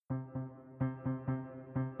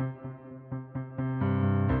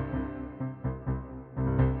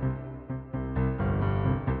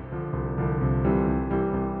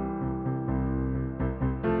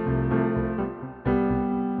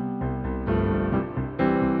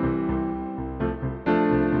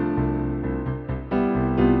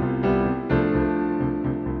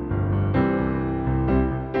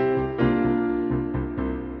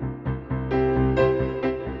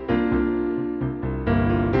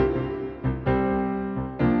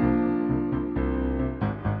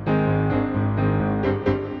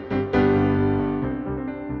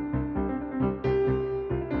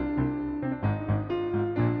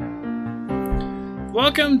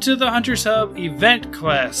Welcome to the Hunter's Hub Event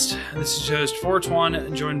Quest. This is host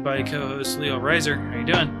Fortuan, joined by co-host Leo Reiser. How you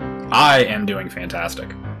doing? I am doing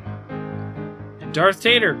fantastic. And Darth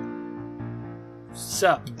Tater.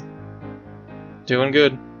 Sup? Doing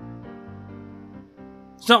good.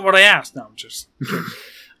 It's not what I asked. No, I'm just kidding.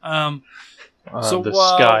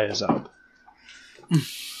 The sky is up.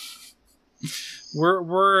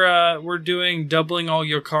 We're doing doubling all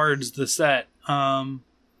your cards. The set,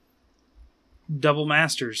 double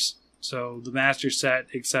masters. So the master set,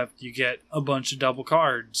 except you get a bunch of double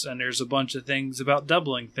cards, and there's a bunch of things about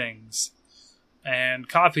doubling things and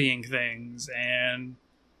copying things, and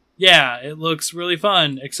yeah, it looks really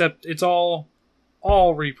fun. Except it's all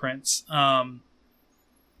reprints. I'm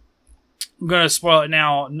gonna spoil it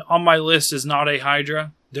now. On my list is not a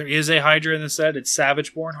Hydra. There is a Hydra in the set. It's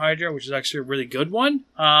Savageborn Hydra, which is actually a really good one.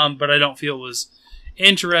 But I don't feel it was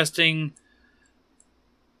interesting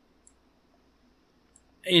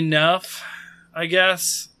enough, I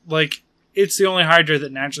guess. Like, it's the only Hydra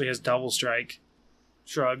that naturally has double strike.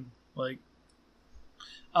 Shrug. But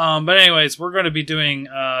anyways, we're going to be doing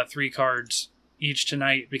 3 cards each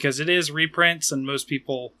tonight because it is reprints and most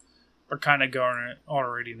people are kind of going to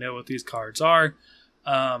already know what these cards are.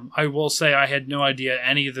 I will say I had no idea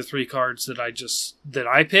any of the 3 cards that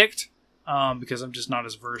I picked, because I'm just not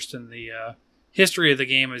as versed in the history of the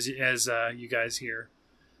game as you guys here.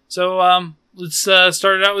 So let's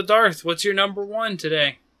start it out with Darth. What's your number 1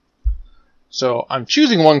 today? So I'm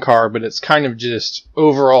choosing one card, but it's kind of just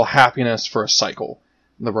overall happiness for a cycle,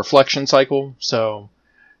 the reflection cycle. So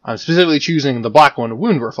I'm specifically choosing the black one,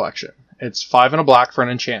 Wound Reflection. It's 5 and a black for an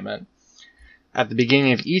enchantment. At the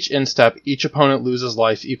beginning of each instep, each opponent loses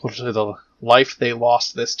life equal to the life they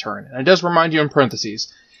lost this turn. And it does remind you in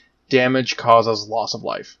parentheses, damage causes loss of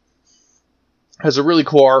life. It has a really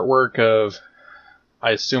cool artwork of,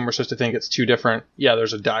 I assume we're supposed to think it's 2 different, yeah,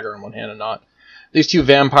 there's a dagger in one hand and not. These 2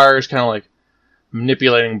 vampires kind of like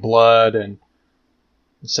manipulating blood, and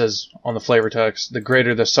it says on the flavor text, the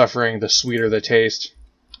greater the suffering, the sweeter the taste.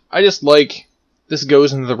 I just like, this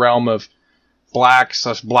goes into the realm of black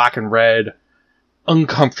and red,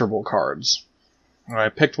 uncomfortable cards. I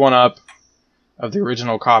picked one up of the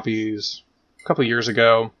original copies a couple years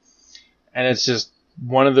ago, and it's just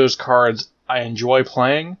one of those cards I enjoy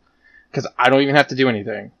playing because I don't even have to do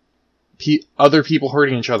anything. Other people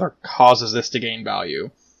hurting each other causes this to gain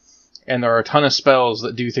value, and there are a ton of spells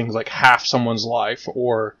that do things like half someone's life,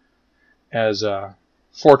 or as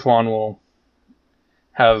Fortuan will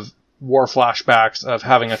have war flashbacks of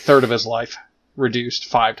having a third of his life reduced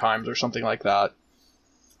 5 times or something like that.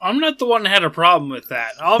 I'm not the one that had a problem with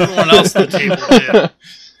that. Everyone else at the table did.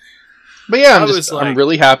 But yeah, I'm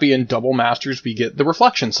really happy in Double Masters we get the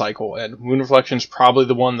Reflection cycle, and Wound Reflection is probably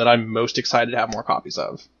the one that I'm most excited to have more copies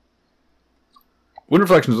of. Wound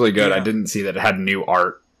Reflection is really good. Yeah. I didn't see that it had new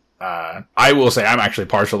art. I will say I'm actually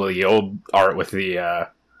partial to the old art with the,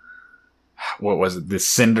 what was it, the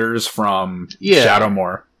cinders from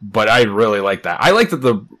Shadowmoor. But I really like that. I like that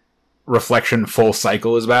the Reflection full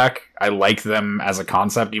cycle is back. I like them as a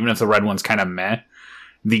concept, even if the red one's kind of meh.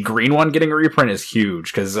 The green one getting a reprint is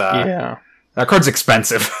huge, because that card's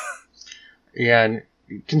expensive. Yeah, and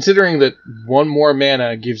considering that 1 more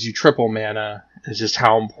mana gives you triple mana, is just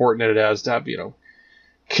how important it is to have,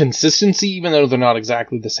 consistency, even though they're not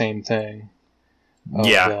exactly the same thing.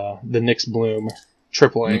 The Nyx Bloom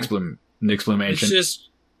tripling. Nyx Bloom Ancient.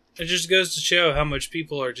 It just goes to show how much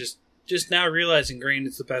people are just now realizing green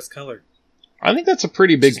is the best color. I think that's a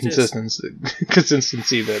pretty big consistency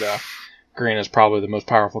that green is probably the most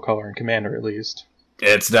powerful color in Commander, at least.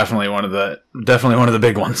 It's definitely one of the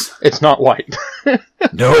big ones. It's not white.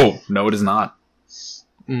 No, it is not.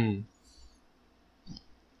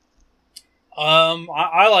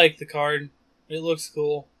 I like the card. It looks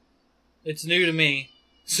cool. It's new to me,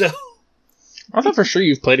 so. I thought for sure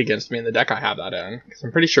you've played against me in the deck I have that in, because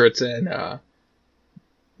I'm pretty sure it's in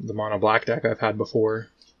the mono black deck I've had before.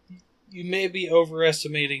 You may be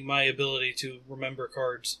overestimating my ability to remember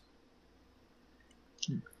cards.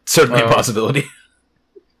 Certainly a possibility.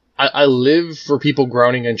 I live for people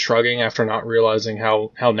groaning and shrugging after not realizing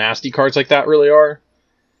how nasty cards like that really are.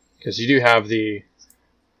 Because you do have the...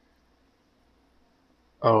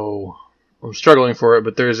 Oh, I'm struggling for it,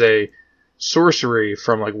 but there's a sorcery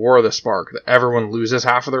from like War of the Spark that everyone loses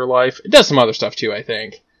half of their life. It does some other stuff too, I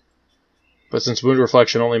think. But since Wound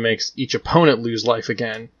Reflection only makes each opponent lose life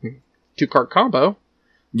again, 2-card combo.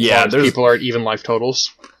 Yeah, people are at even life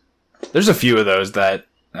totals. There's a few of those that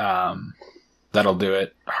that'll do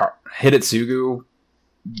it. Hidetsugu.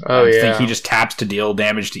 Oh, I think he just taps to deal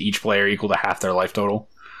damage to each player equal to half their life total.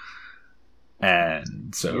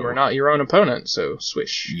 And so You are not your own opponent, so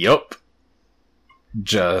swish. Yup.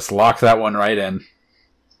 Just lock that one right in.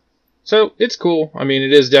 So it's cool. I mean,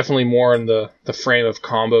 it is definitely more in the frame of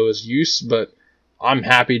combo as use, but I'm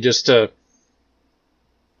happy just to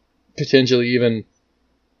potentially even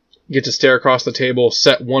get to stare across the table,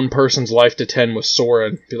 set one person's life to 10 with Sora,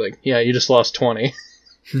 and be like, yeah, you just lost 20.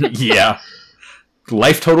 Yeah.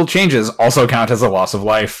 Life total changes also count as a loss of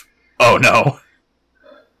life. Oh no.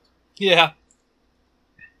 Yeah.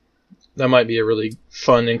 That might be a really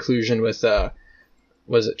fun inclusion with,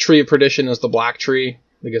 was it Tree of Perdition as the black tree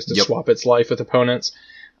that gets to swap its life with opponents.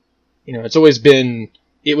 You know, it's always been,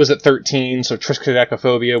 it was at 13, so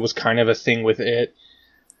Triskaidekaphobia was kind of a thing with it,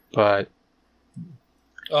 but...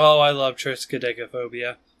 Oh, I love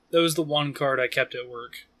Triskaidekaphobia. That was the one card I kept at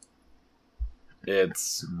work.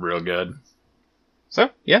 It's real good.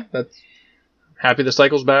 So, yeah, that's happy the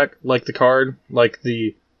cycle's back, like the card, like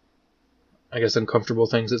the, I guess, uncomfortable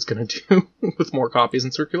things it's going to do with more copies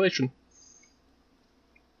in circulation.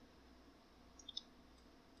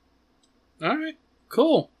 Alright,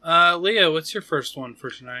 cool. Leo, what's your first one for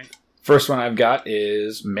tonight? First one I've got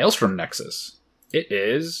is Maelstrom Nexus. It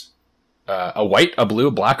is a white, a blue,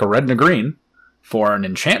 a black, a red, and a green for an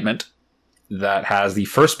enchantment that has the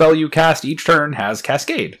first spell you cast each turn has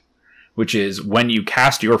Cascade, which is when you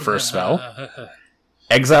cast your first spell,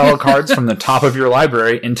 exile cards from the top of your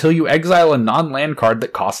library until you exile a non-land card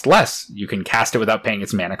that costs less. You can cast it without paying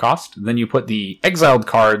its mana cost. Then you put the exiled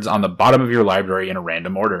cards on the bottom of your library in a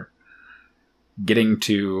random order. Getting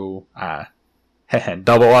to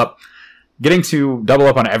double up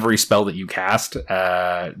on every spell that you cast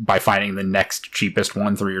by finding the next cheapest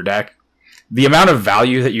one through your deck. The amount of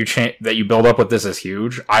value that you build up with this is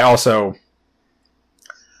huge.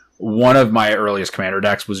 One of my earliest commander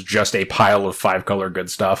decks was just a pile of 5-color good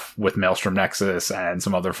stuff with Maelstrom Nexus and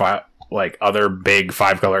some other other big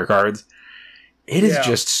 5-color cards. It is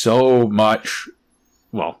just so much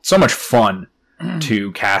fun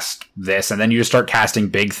to cast this, and then you just start casting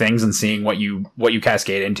big things and seeing what you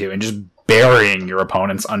cascade into, and just burying your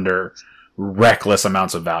opponents under reckless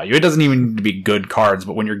amounts of value. It doesn't even need to be good cards,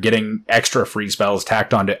 but when you're getting extra free spells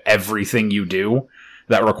tacked onto everything you do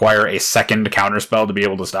that require a second counterspell to be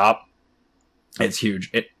able to stop, it's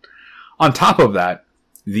huge. On top of that,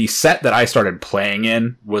 the set that I started playing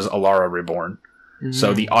in was Alara Reborn. Mm-hmm.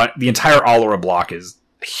 So the entire Alara block is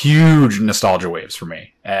huge nostalgia waves for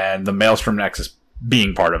me, and the Maelstrom Nexus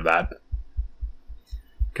being part of that.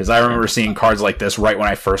 Because I remember seeing cards like this right when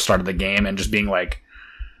I first started the game and just being like,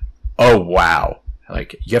 oh wow,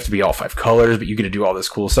 like you have to be all 5 colors, but you get to do all this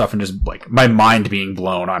cool stuff, and just like my mind being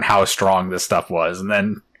blown on how strong this stuff was, and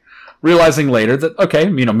then realizing later that, okay,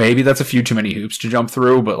 maybe that's a few too many hoops to jump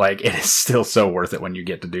through, but like it is still so worth it when you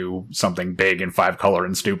get to do something big and 5-color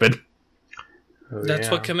and stupid. Oh, that's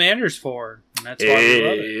what Commander's for. And that's why we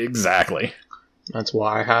love it. Exactly. That's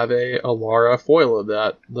why I have a Alara foil of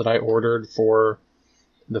that I ordered for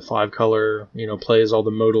the 5-color, plays all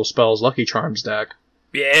the modal spells Lucky Charms deck.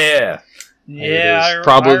 Yeah. Yeah, it's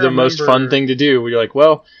probably the most fun thing to do. Where you're like,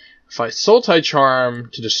 well, if I Sultai Charm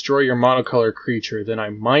to destroy your monocolor creature, then I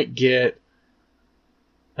might get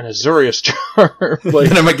an Azorius Charm.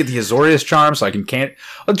 Then I might get the Azorius Charm, so I can can't.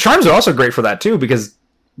 Well, charms are also great for that too, because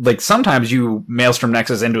like sometimes you Maelstrom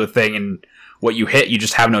Nexus into a thing, and what you hit you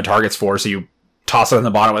just have no targets for, so you toss it on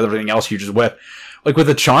the bottom with everything else you just whip. Like with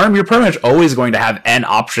a charm, you're pretty much always going to have an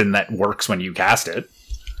option that works when you cast it.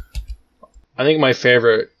 I think my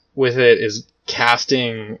favorite with it is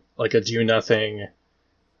casting like a do nothing.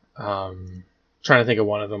 Trying to think of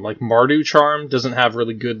one of them. Like Mardu Charm doesn't have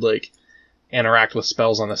really good like interact with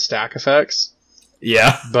spells on the stack effects.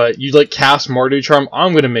 Yeah, but you like cast Mardu Charm.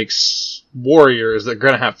 I'm gonna make warriors that are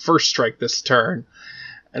gonna have first strike this turn,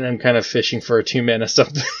 and I'm kind of fishing for a 2-mana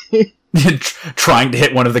something. Trying to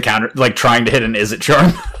hit one of the counter, like trying to hit an Izzet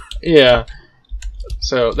Charm. Yeah.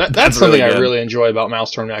 So that's something really I really enjoy about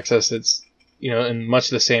Maelstrom Nexus. It's in much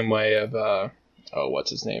the same way of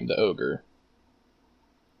what's his name, the ogre.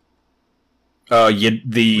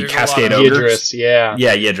 The Cascade Ogre. Yidris, yeah.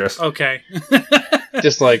 Yeah, Yidris. Okay.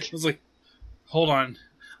 Just like I was like, hold on.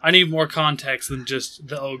 I need more context than just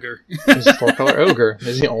the ogre. He's a 4-color ogre.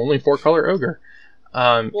 He's the only 4-color ogre.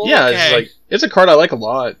 Okay. It's a card I like a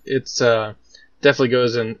lot. It's definitely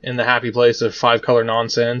goes in the happy place of 5-color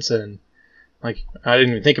nonsense, and like I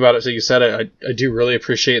didn't even think about it, so you said it. I do really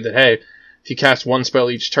appreciate that. Hey, if you cast 1 spell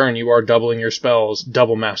each turn, you are doubling your spells.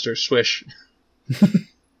 Double Master Swish.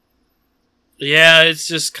 Yeah, it's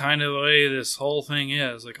just kind of the way this whole thing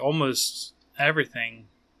is. Like almost everything,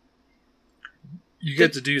 you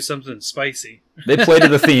get to do something spicy. They played to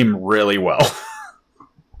the theme really well.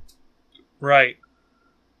 Right.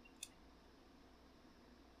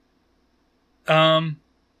 Yeah,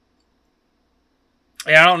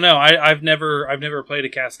 I don't know. I've never played a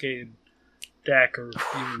Cascade deck or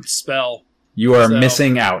even spell. You are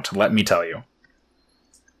missing out, let me tell you.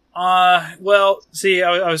 Well, see,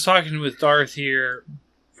 I was talking with Darth here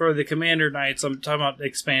for the Commander Nights. I'm talking about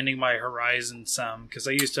expanding my horizon some because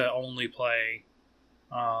I used to only play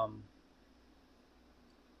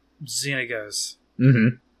Xenagos.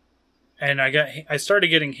 Mm-hmm. And I started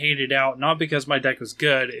getting hated out, not because my deck was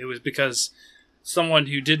good, it was because someone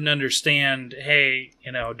who didn't understand, hey,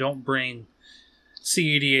 don't bring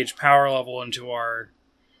CEDH power level into our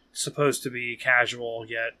supposed to be casual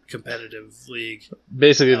yet competitive league.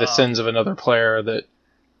 Basically the sins of another player that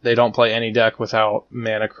they don't play any deck without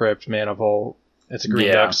Mana Crypt, Mana Vault. It's a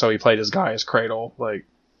green deck, so he played his Gaia's Cradle. Like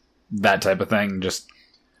that type of thing. Just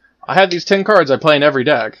I have these 10 cards I play in every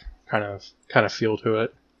deck. Kind of feel to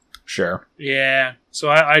it. Sure. Yeah. So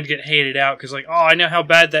I'd get hated out because I know how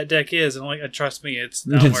bad that deck is, and trust me, it's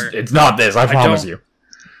nowhere. It's not this. I promise you.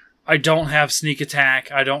 I don't have sneak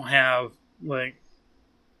attack. I don't have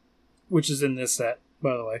which is in this set,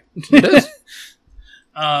 by the way. It is.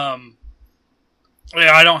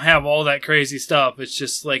 Yeah, I don't have all that crazy stuff. It's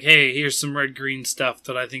just hey, here's some red-green stuff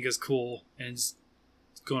that I think is cool, and it's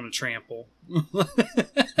going to trample.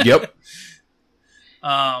 Yep.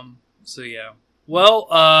 So yeah.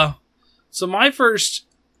 Well, so my first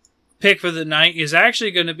pick for the night is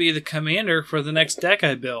actually going to be the commander for the next deck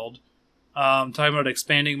I build. Talking about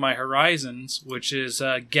expanding my horizons, which is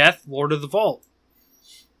Geth, Lord of the Vault.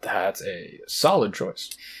 That's a solid choice.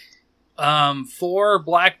 4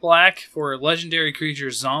 black for a legendary creature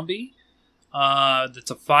zombie. That's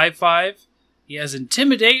a 5/5. He has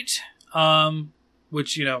Intimidate,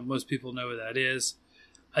 which most people know what that is.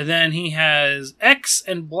 And then he has X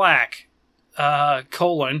and black,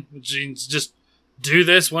 which means just do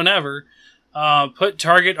this whenever. Put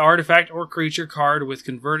target artifact or creature card with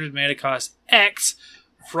converted mana cost X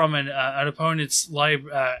from an opponent's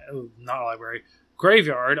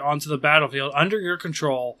graveyard onto the battlefield under your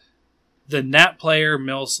control. Then that player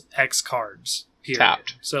mills X cards. Period.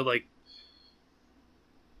 Tapped. So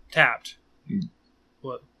tapped.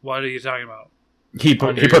 What are you talking about? He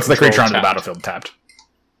puts the creature onto the battlefield tapped.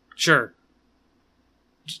 Sure.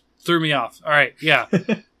 Threw me off. All right, yeah.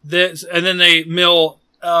 And then they mill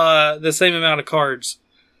the same amount of cards.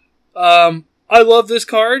 I love this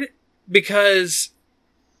card because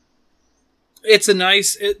it's a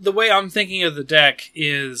nice... the way I'm thinking of the deck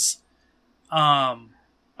is...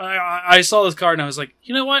 I saw this card and I was like,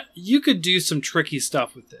 you know what? You could do some tricky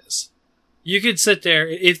stuff with this. You could sit there...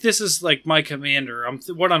 If this is my commander,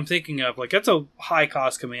 what I'm thinking of, that's a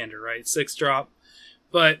high-cost commander, right? 6-drop.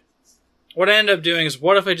 But what I end up doing is,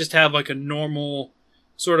 what if I just have a normal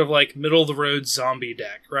sort of middle-of-the-road zombie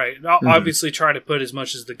deck, right? I'll obviously try to put as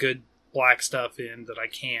much as the good black stuff in that I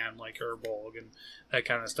can, like Urbolg and that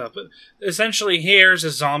kind of stuff. But essentially, here's a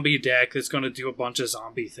zombie deck that's going to do a bunch of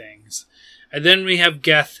zombie things. And then we have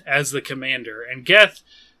Geth as the commander. And Geth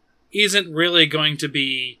isn't really going to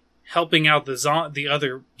be helping out the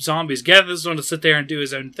other zombies. Geth is going to sit there and do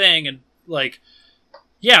his own thing. And,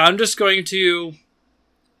 I'm just going to...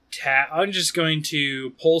 I'm just going to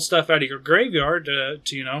pull stuff out of your graveyard to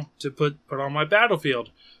put on my battlefield.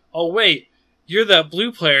 Oh wait, you're that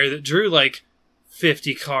blue player that drew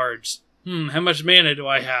 50 cards. How much mana do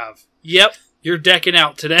I have? Yep, you're decking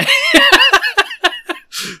out today.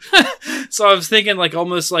 So I was thinking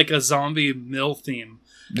almost like a zombie mill theme.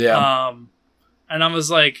 Yeah. And I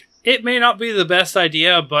was like, it may not be the best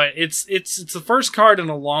idea, but it's the first card in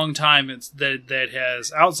a long time that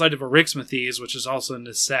has, outside of Arixmathes, which is also in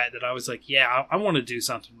this set, that I was like, yeah, I want to do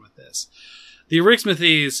something with this. The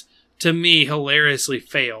Arixmathes, to me, hilariously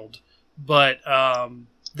failed, but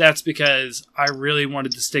that's because I really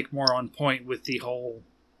wanted to stick more on point with the whole...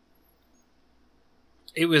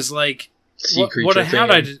 It was sea creature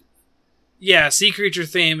theme. Sea creature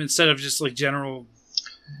theme instead of just general...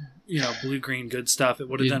 blue-green good stuff. It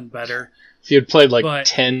would have done better. If you had played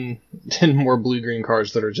 10 more blue-green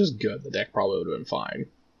cards that are just good, the deck probably would have been fine.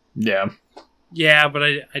 Yeah. Yeah, but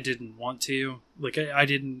I didn't want to. I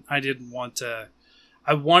didn't want to.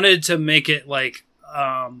 I wanted to make it what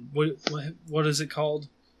is it called?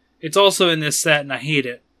 It's also in this set, and I hate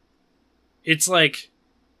it. It's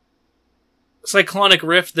Cyclonic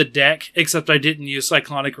Rift the deck, except I didn't use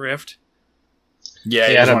Cyclonic Rift. Yeah,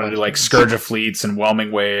 you just wanted to do Scourge of Fleets and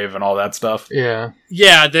Whelming Wave and all that stuff. Yeah.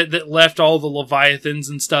 Yeah, that left all the Leviathans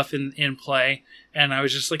and stuff in play. And I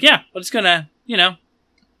was just I'm just gonna,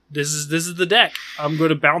 this is the deck. I'm going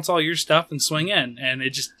to bounce all your stuff and swing in. And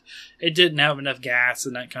it didn't have enough gas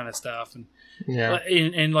and that kind of stuff. And Yeah.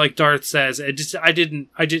 and like Darth says, I didn't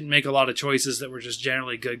make a lot of choices that were just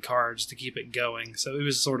generally good cards to keep it going. So it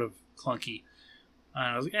was sort of clunky. And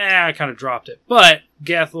I was like, I kind of dropped it. But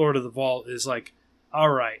Geth, Lord of the Vault is like, all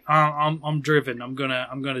right, I'm driven. I'm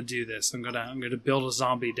gonna do this. I'm gonna build a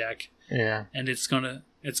zombie deck. Yeah. And it's gonna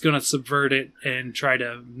subvert it and try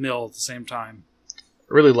to mill at the same time.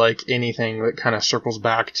 I really like anything that kind of circles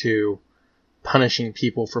back to punishing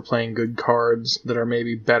people for playing good cards that are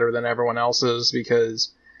maybe better than everyone else's,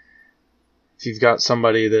 because if you've got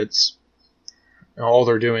somebody that's all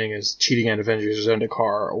they're doing is cheating at Avengers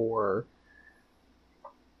Zendikar or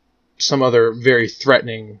some other very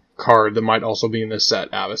threatening card that might also be in this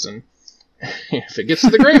set, Avacyn. If it gets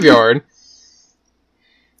to the graveyard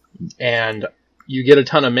and you get a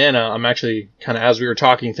ton of mana, I'm actually kind of, as we were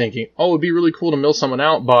talking, thinking, it'd be really cool to mill someone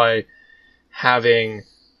out by having,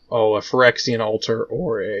 a Phyrexian Altar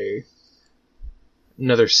or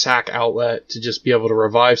another sack outlet to just be able to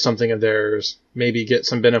revive something of theirs, maybe get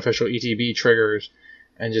some beneficial ETB triggers,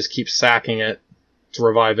 and just keep sacking it to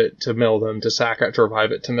revive it, to mill them, to sack it, to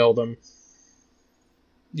revive it, to mill them.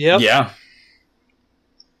 Yep. Yeah.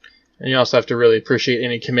 And you also have to really appreciate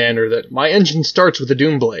any commander that my engine starts with a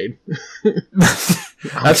Doomblade.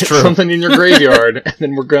 That's true. Something in your graveyard, and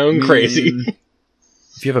then we're going crazy.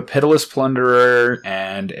 If you have a Pitiless Plunderer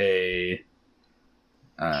and a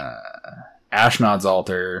Ashnod's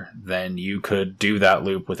Altar, then you could do that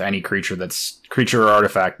loop with any creature or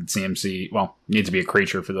artifact that CMC, well, needs to be a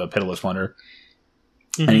creature for the Pitiless Plunderer.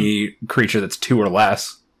 Mm-hmm. Any creature that's 2 or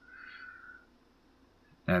less.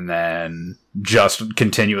 And then just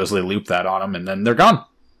continuously loop that on them, and then they're gone.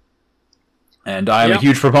 And I'm a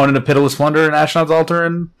huge proponent of Pitiless Plunder and Ashnod's Altar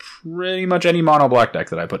in pretty much any mono black deck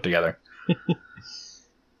that I put together.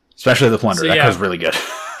 Especially the Plunder. That goes really good.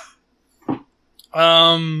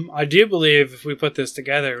 I do believe if we put this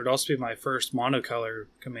together, it would also be my first monocolor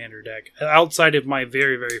commander deck. Outside of my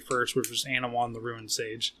very, very first, which was Anawan the Ruined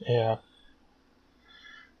Sage. Yeah.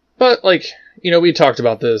 But, we talked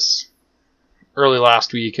about this early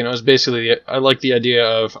last week, and it was basically, I like the idea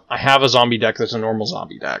of, I have a zombie deck that's a normal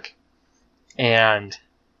zombie deck. And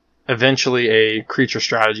eventually a creature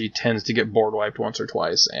strategy tends to get board wiped once or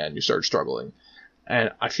twice, and you start struggling.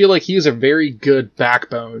 And I feel like he's a very good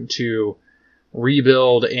backbone to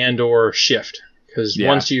rebuild and or shift. Because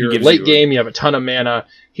once you're late game, you have a ton of mana,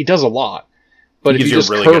 he does a lot. But if you just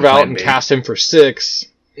really curve out and cast him for 6,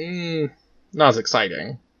 not as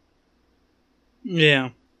exciting.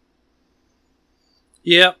 Yeah.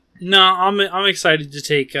 Yep. No, I'm excited to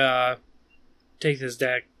take this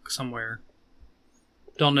deck somewhere.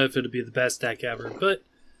 Don't know if it'll be the best deck ever, but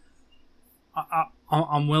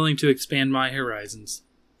I'm willing to expand my horizons.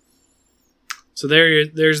 So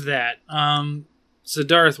there's that. So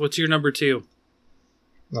Darth, what's your number 2?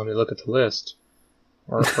 Let me look at the list.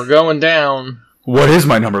 We're going down. What is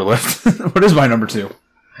my number list? What is my number 2?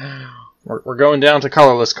 We're going down to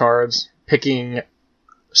colorless cards, picking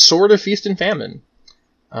Sword of Feast and Famine.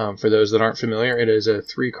 For those that aren't familiar, it is a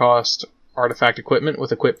 3-cost artifact equipment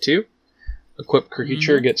with Equip 2. Equipped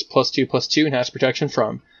creature gets +2/+2 and has protection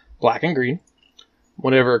from black and green.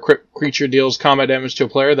 Whenever equipped creature deals combat damage to a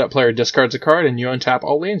player, that player discards a card and you untap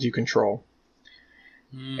all lands you control.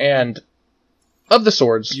 And of the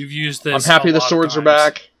swords, you've used this. I'm happy the swords are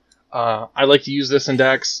back. I like to use this in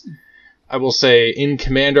decks. I will say in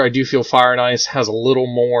Commander, I do feel Fire and Ice has a little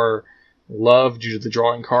more love due to the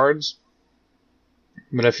drawing cards.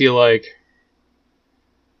 But I feel like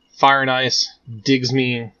Fire and Ice digs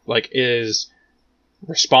me, is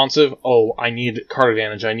responsive. I need card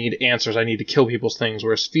advantage, I need answers, I need to kill people's things.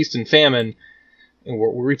 Whereas Feast and Famine,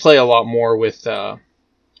 we play a lot more with the,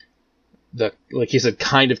 like you said,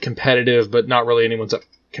 kind of competitive, but not really anyone's at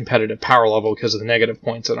competitive power level because of the negative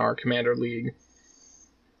points in our Commander League.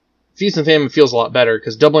 Feast and Famine feels a lot better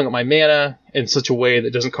because doubling up my mana in such a way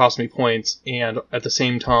that doesn't cost me points, and at the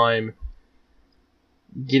same time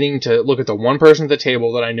getting to look at the one person at the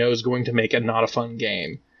table that I know is going to make it not a fun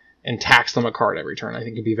game and tax them a card every turn, I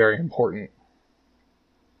think could be very important.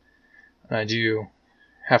 And I do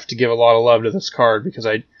have to give a lot of love to this card because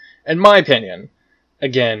in my opinion,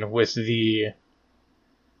 again, with the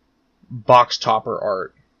box topper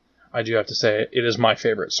art, I do have to say it is my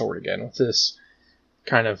favorite sword again, with this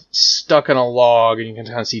kind of stuck in a log, and you can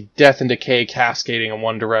kind of see death and decay cascading in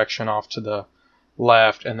one direction off to the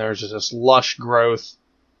left, and there's just this lush growth,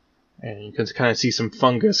 and you can kind of see some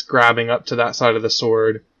fungus grabbing up to that side of the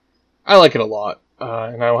sword. I like it a lot,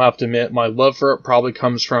 and I will have to admit my love for it probably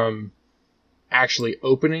comes from actually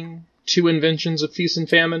opening two inventions of Feast and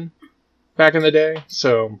Famine back in the day.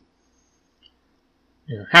 So,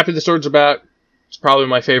 happy the swords are back. It's probably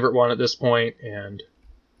my favorite one at this point, and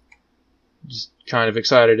just kind of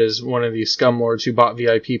excited as one of these scumlords who bought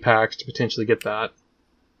VIP packs to potentially get that.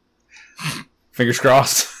 Fingers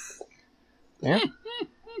crossed. Yeah.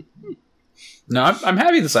 No, I'm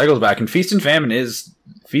happy the cycle's back, and Feast and Famine's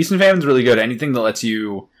really good. Anything that lets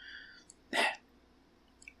you...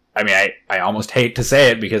 I mean, I almost hate to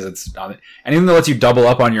say it because it's... Anything that lets you double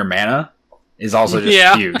up on your mana is also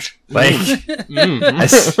just huge. Like,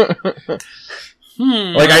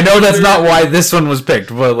 like, I know that's not why this one was picked,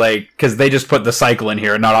 but like, because they just put the cycle in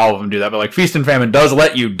here, and not all of them do that, but like, Feast and Famine does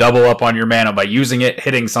let you double up on your mana by using it,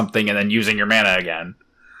 hitting something, and then using your mana again.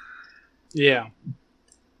 Yeah.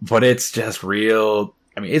 But it's just real...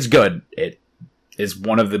 I mean, it's good. It is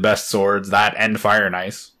one of the best swords, that and Fire and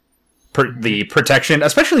Ice. The protection,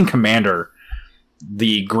 especially in Commander,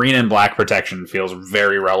 the green and black protection feels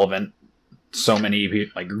very relevant. So many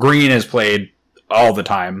people... Like, green is played all the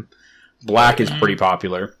time. Black is pretty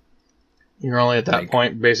popular. You're only at that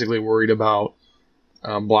point basically worried about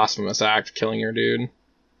Blasphemous Act killing your dude.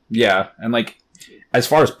 Yeah, and like, as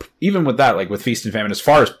far as, even with that, like with Feast and Famine, as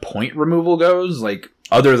far as point removal goes, like,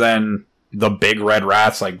 other than the big red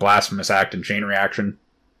rats like Blasphemous Act and Chain Reaction,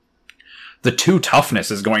 the 2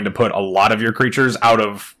 toughness is going to put a lot of your creatures out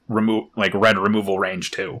of red removal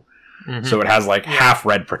range too. Mm-hmm. So it has like half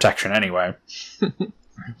red protection anyway.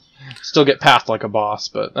 Still get pathed like a boss,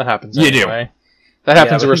 but that happens anyway. You do. That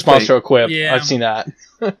happens in response to Equip. Yeah. I've seen that.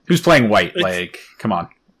 Who's playing white? Like, come on.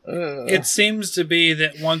 It seems to be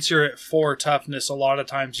that once you're at 4 toughness, a lot of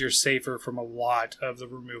times you're safer from a lot of the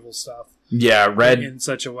removal stuff. Yeah, red... In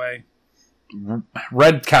such a way.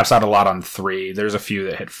 Red caps out a lot on 3. There's a few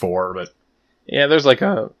that hit 4, but... Yeah, there's like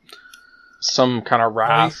some kind of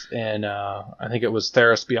wrath, and I think it was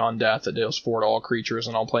Theros Beyond Death that deals 4 to all creatures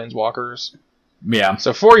and all planeswalkers. Yeah.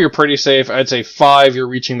 So 4, you're pretty safe. I'd say 5, you're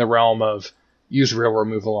reaching the realm of use real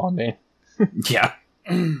removal on me. Yeah.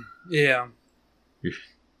 Yeah.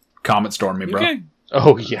 Comet Storm me, bro. Okay.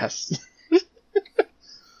 Oh, yes.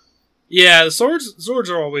 Yeah, the swords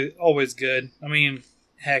are always good. I mean,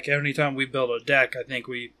 heck, anytime we build a deck, I think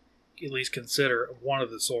we at least consider one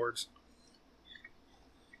of the swords.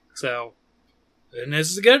 So, and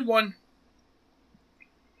this is a good one.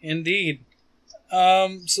 Indeed.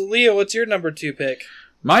 So Leo, what's your number 2 pick?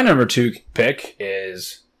 My number 2 pick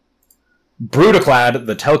is Brutaclad,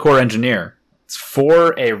 the Telcor Engineer. It's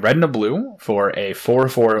for a red and a blue, for a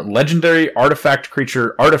 4/4 legendary artifact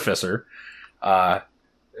creature Artificer.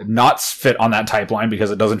 Not fit on that type line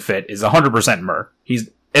because it doesn't fit, is 100% Myr.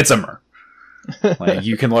 It's a Myr. Like,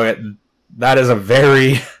 you can look at... That is a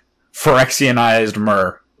very Phyrexianized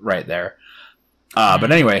Myr right there.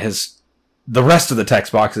 But anyway, the rest of the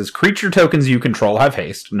text box is creature tokens you control have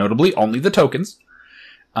haste, notably only the tokens.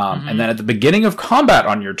 And then at the beginning of combat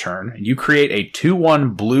on your turn, you create a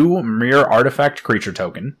 2/1 blue Myr artifact creature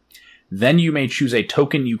token. Then you may choose a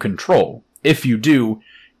token you control. If you do,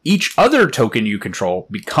 each other token you control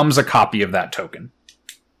becomes a copy of that token.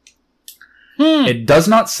 It does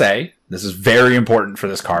not say, this is very important for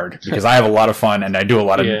this card, because I have a lot of fun and I do a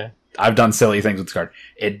lot of... I've done silly things with this card.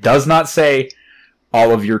 It does not say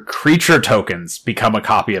all of your creature tokens become a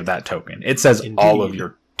copy of that token. It says all of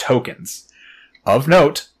your tokens. Of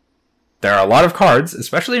note, there are a lot of cards,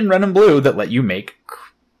 especially in red and blue, that let you make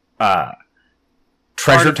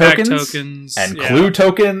treasure tokens and clue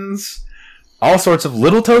tokens. All sorts of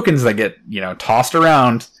little tokens that get, tossed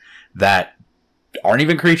around that aren't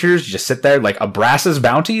even creatures. You just sit there. Like a Brass's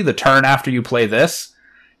Bounty, the turn after you play this,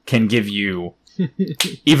 can give you,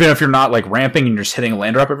 even if you're not like ramping and you're just hitting a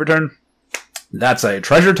land drop every turn, that's a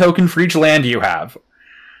treasure token for each land you have.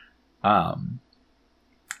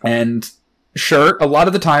 And sure, a lot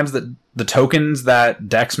of the times that the tokens that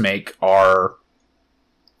decks make are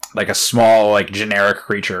like a small, like generic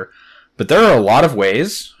creature. But there are a lot of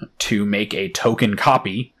ways to make a token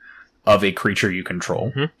copy of a creature you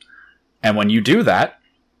control. Mm-hmm. And when you do that,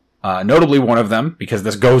 notably one of them, because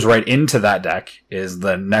this goes right into that deck, is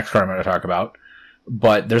the next card I'm going to talk about.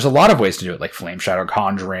 But there's a lot of ways to do it, like Flame Shadow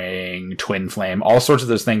Conjuring, Twin Flame, all sorts of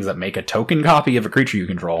those things that make a token copy of a creature you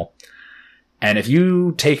control. And if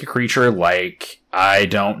you take a creature like, I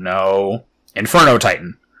don't know, Inferno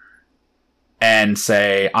Titan, and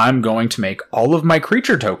say, I'm going to make all of my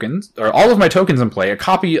creature tokens, or all of my tokens in play, a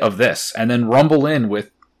copy of this, and then rumble in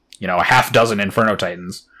with, a half dozen Inferno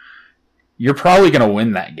Titans, you're probably going to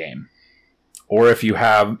win that game. Or if you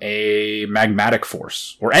have a Magmatic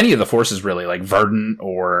Force, or any of the forces really, like Verdant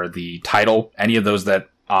or the Tidal, any of those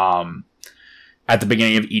that at the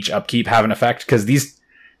beginning of each upkeep have an effect, because these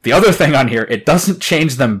The other thing on here, it doesn't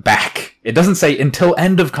change them back. It doesn't say until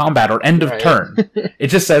end of combat or end of turn. It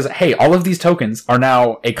just says, hey, all of these tokens are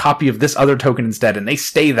now a copy of this other token instead, and they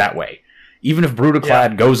stay that way, even if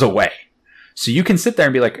Brutaclad goes away. So you can sit there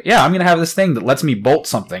and be like, yeah, I'm going to have this thing that lets me bolt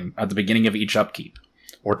something at the beginning of each upkeep,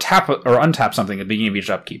 or tap or untap something at the beginning of each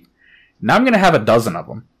upkeep. Now I'm going to have a dozen of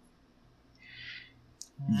them.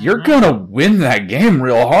 You're going to win that game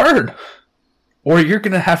real hard. Or your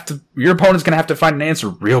opponent's going to have to find an answer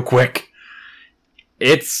real quick.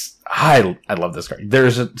 I love this card.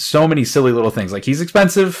 There's so many silly little things. Like, he's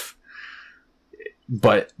expensive,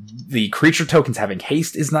 but the creature tokens having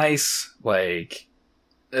haste is nice. Like,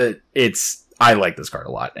 I like this card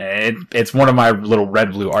a lot. And it's one of my little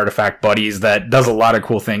red-blue artifact buddies that does a lot of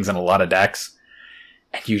cool things in a lot of decks.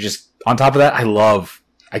 And you just, on top of that,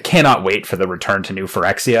 I cannot wait for the return to New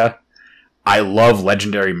Phyrexia. I love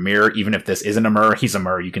Legendary Mirror, even if this isn't a Myr. He's a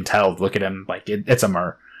Myr. You can tell. Look at him. Like, it's a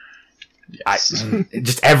Myr. Yes.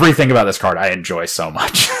 Just everything about this card I enjoy so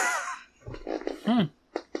much.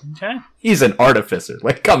 Okay. He's an artificer.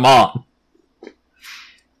 Like, come on.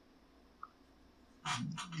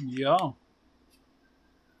 Yeah.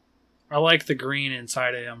 I like the green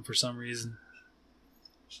inside of him for some reason.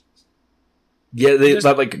 Yeah,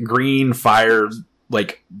 that like green fire,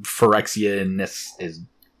 like Phyrexia-ness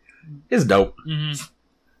is dope. Mm-hmm.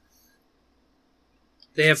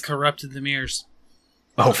 They have corrupted the mirrors.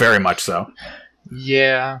 Oh, very much so.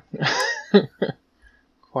 Yeah.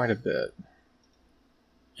 Quite a bit.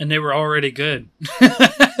 And they were already good.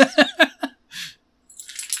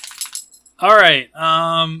 All right.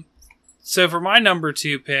 So for my number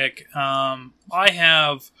 2 pick, I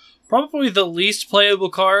have probably the least playable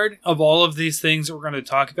card of all of these things that we're going to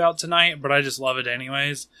talk about tonight, but I just love it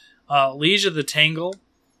anyways. Liege of the Tangle,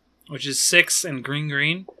 which is 6 and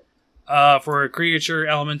green. For a creature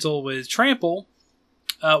elemental with trample.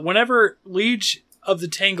 Whenever Liege of the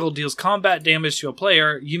Tangle deals combat damage to a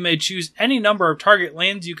player, you may choose any number of target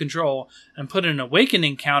lands you control and put an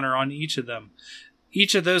awakening counter on each of them.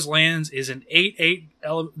 Each of those lands is an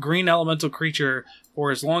 8/8 green elemental creature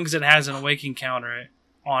for as long as it has an awakening counter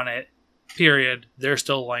on it. Period. They're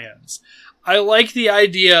still lands. I like the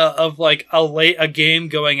idea of like a game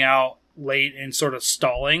going out late and sort of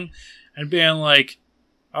stalling and being like,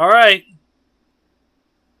 all right,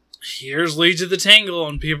 here's Liege of the Tangle,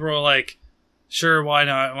 and people are like, sure, why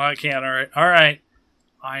not? Why can't? All right.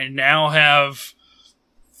 I now have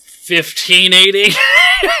 15 8/8.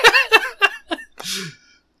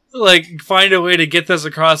 Like, find a way to get this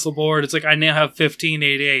across the board. It's like, I now have 15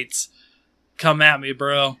 8/8s. Come at me,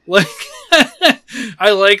 bro. Like,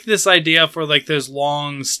 I like this idea for like those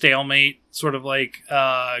long stalemate sort of like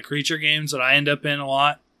creature games that I end up in a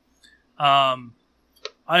lot. I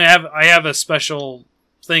have a special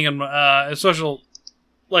thing in a special,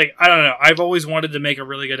 like, I don't know. I've always wanted to make a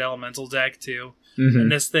really good elemental deck too,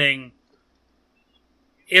 and this thing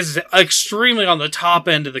is extremely on the top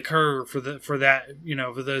end of the curve for that, you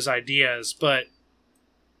know, for those ideas. But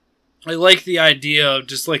I like the idea of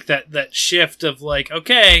just like that shift of like,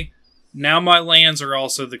 okay, now my lands are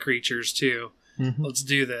also the creatures too. Let's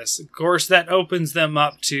do this. Of course, that opens them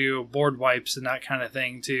up to board wipes and that kind of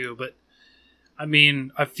thing too. But I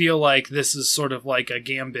mean, I feel like this is sort of like a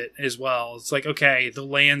gambit as well. It's like, okay, the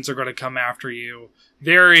lands are going to come after you.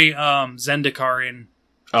 Very Zendikar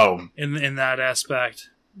in that aspect.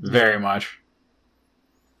 Very much.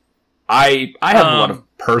 I have a lot of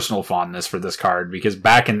personal fondness for this card because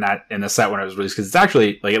back in the set when it was released, because it's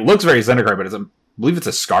actually like, it looks very Zendikar, but I believe it's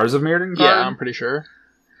a Scars of Mirrodin card. Yeah, I'm pretty sure.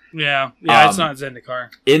 Yeah, it's not Zendikar.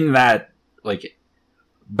 In that, like,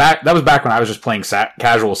 that was back when I was just playing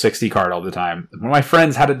casual 60 card all the time. One of my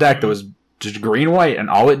friends had a deck that was just green-white, and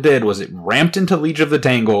all it did was it ramped into Liege of the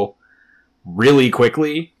Tangle really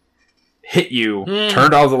quickly, hit you,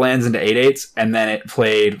 turned all the lands into 8/8s, and then it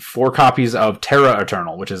played 4 copies of Terra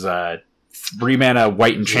Eternal, which is a 3-mana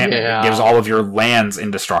white enchantment that gives all of your lands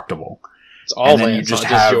indestructible. It's all lands, not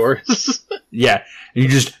just yours. Yeah, you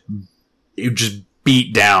just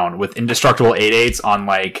beat down with indestructible 8/8s on,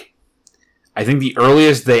 like, I think the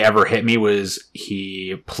earliest they ever hit me was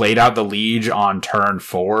he played out the Liege on turn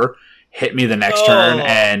 4, hit me the next turn,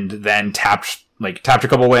 and then tapped a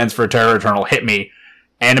couple lands for a Terra Eternal, hit me,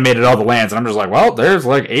 animated all the lands, and I'm just like, well, there's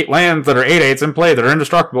like 8 lands that are 8/8s in play that are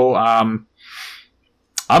indestructible. I'm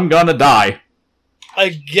gonna die. I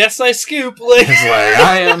guess I scoop. Like, it's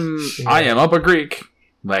like I am up a creek.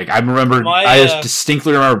 Like, I remember, I just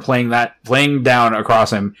distinctly remember playing down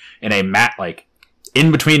across him in a in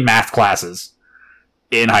between math classes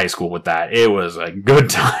in high school with that. It was a good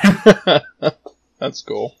time. That's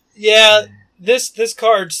cool. Yeah, this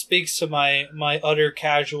card speaks to my utter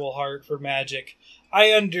casual heart for Magic.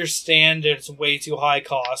 I understand that it's way too high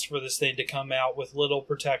cost for this thing to come out with little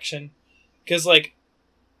protection. Because, like,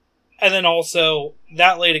 and then also,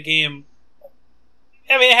 that late a game,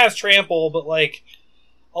 I mean, it has trample, but, like,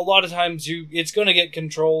 a lot of times it's going to get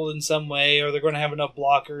controlled in some way, or they're going to have enough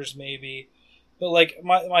blockers, maybe. But, like,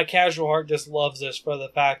 my casual heart just loves this for the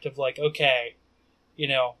fact of, like, okay, you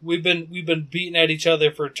know, we've been beating at each other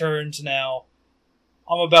for turns now.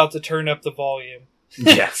 I'm about to turn up the volume.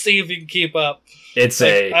 Yeah. See if you can keep up. It's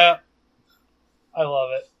I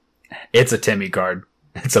love it. It's a Timmy card.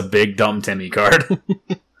 It's a big dumb Timmy card.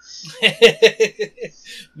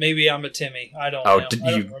 Maybe I'm a Timmy. I don't Oh,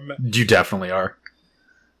 know. You definitely are.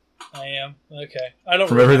 I am. Okay. I don't.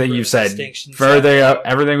 From everything you've said,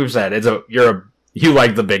 everything we've said, you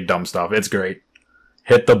like the big dumb stuff. It's great.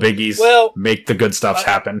 Hit the biggies. Well, make the good stuffs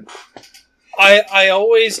happen. I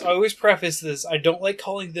always preface this. I don't like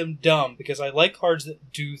calling them dumb because I like cards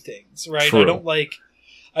that do things, right? True. I don't like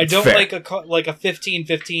a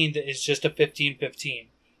 15/15 that is just a 15/15.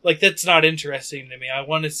 Like, that's not interesting to me. I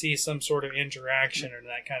want to see some sort of interaction or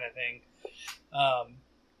that kind of thing.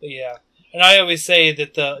 But yeah, and I always say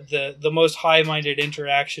that the most high-minded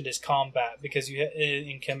interaction is combat because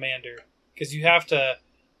in Commander, because you have to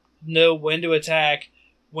know when to attack,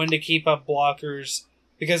 when to keep up blockers.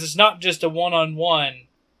 Because it's not just a one-on-one.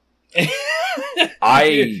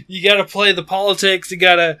 You gotta play the politics, you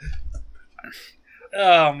gotta...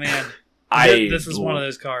 Oh, man. This is one of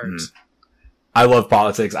those cards. I love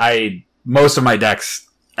politics. Most of my decks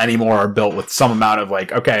anymore are built with some amount of,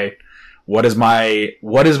 like, okay, what is my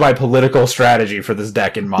political strategy for this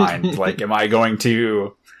deck in mind? Like, am I going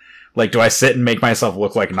to... Like, do I sit and make myself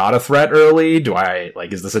look like not a threat early?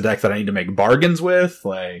 Is this a deck that I need to make bargains with?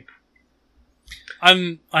 Like...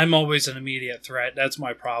 I'm always an immediate threat. That's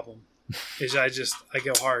my problem. Is I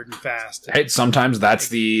go hard and fast. Hey, sometimes that's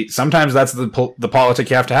the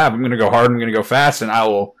politic you have to have. I'm going to go hard. I'm going to go fast, and I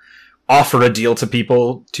will offer a deal to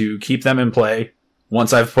people to keep them in play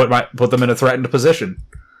once I've put them in a threatened position.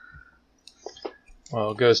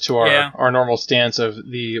 Well, it goes to our normal stance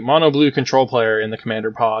of the mono blue control player in the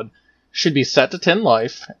commander pod should be set to 10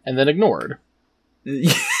 life and then ignored.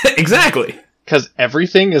 Exactly. Because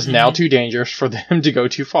everything is now too dangerous for them to go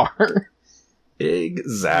too far.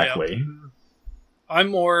 Exactly. Yep. I'm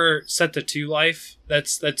more set to 2 life.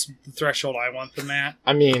 That's the threshold I want them at.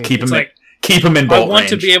 I mean, keep them in bolt range. I want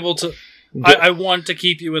to be able to. I want to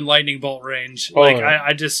keep you in lightning bolt range.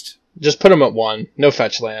 I just put them at 1. No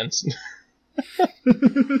fetch lands.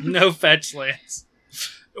 No fetch lands.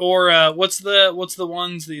 Or what's the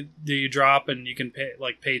ones that you drop and you can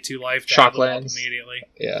pay 2 life to shock have them lands up immediately?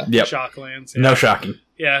 Yeah. Yep. Shock lands. Yeah. No shocking.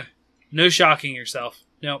 Yeah. No shocking yourself.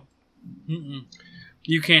 Nope. Mm-mm.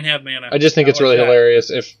 You can't have mana. I just think it's really hilarious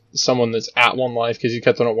if someone that's at 1 life, because you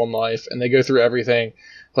kept them at 1 life, and they go through everything,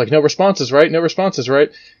 like, no responses, right? No responses,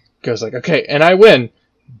 right? Goes like, okay, and I win.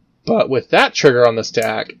 But with that trigger on the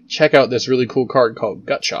stack, check out this really cool card called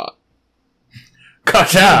Gutshot.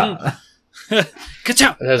 Gotcha!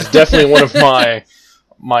 Gotcha! That's definitely one of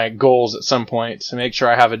my goals at some point, to make sure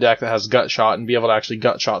I have a deck that has Gutshot and be able to actually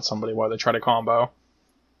Gutshot somebody while they try to combo.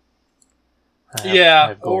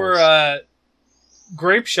 Or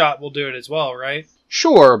Grape Shot will do it as well, right?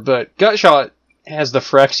 Sure, but Gutshot has the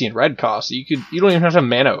Phyrexian red cost, so you don't even have to have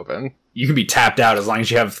mana open. You can be tapped out as long as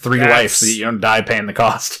you have 3 life, so you don't die paying the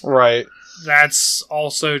cost. Right. That's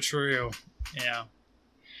also true. Yeah.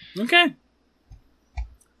 Okay.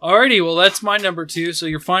 Alrighty, well, that's my number 2. So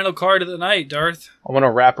your final card of the night, Darth. I want to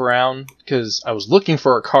wrap around, because I was looking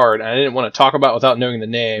for a card, and I didn't want to talk about it without knowing the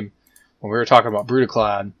name when we were talking about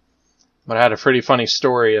Brutaclad. But I had a pretty funny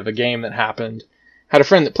story of a game that happened. Had a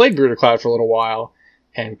friend that played Brutaclad for a little while,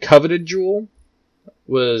 and Coveted Jewel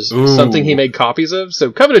was something he made copies of.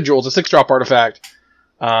 So Coveted Jewel is a 6-drop artifact.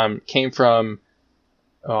 Came from...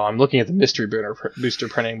 I'm looking at the Mystery Booster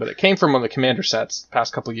printing, but it came from one of the Commander sets the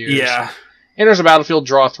past couple years. Yeah. Enters a battlefield,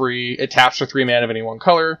 draw 3. It taps for 3 mana of any one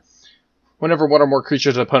color. Whenever one or more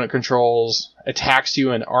creatures the opponent controls attacks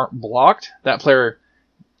you and aren't blocked, that player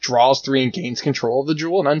draws 3 and gains control of the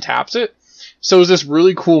jewel and untaps it. So it was this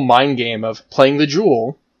really cool mind game of playing the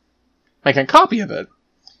jewel, making a copy of it,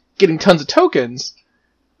 getting tons of tokens,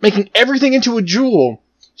 making everything into a jewel,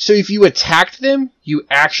 so if you attacked them, you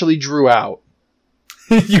actually drew out.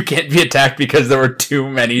 You can't be attacked because there were too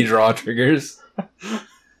many draw triggers.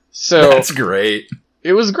 So that's great.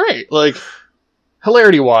 It was great. Like,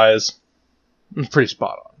 hilarity-wise, pretty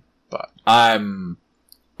spot on. But I'm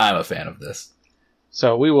a fan of this.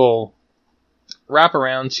 So we will wrap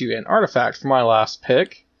around to an artifact for my last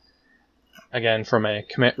pick. again from a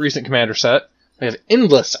recent commander set. We have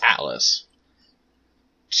Endless Atlas.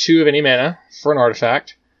 2 of any mana for an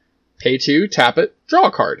artifact. Pay 2, tap it, draw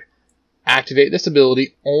a card. Activate this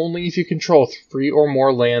ability only if you control 3 or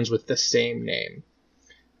more lands with the same name.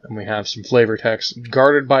 And we have some flavor text.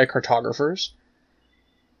 Guarded by cartographers.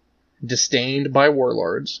 Disdained by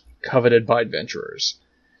warlords. Coveted by adventurers.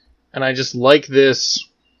 And I just like this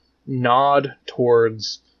nod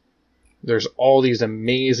towards there's all these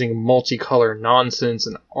amazing multicolor nonsense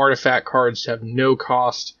and artifact cards have no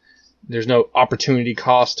cost. There's no opportunity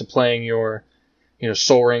cost to playing your,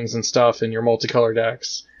 Soul Rings and stuff in your multicolor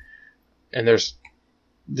decks. And there's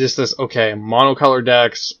this monocolor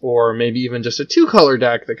decks, or maybe even just a 2-color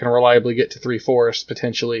deck that can reliably get to 3 forests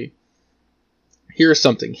potentially. Here's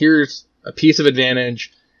something. Here's a piece of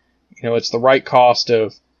advantage. It's the right cost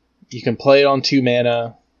of, you can play it on 2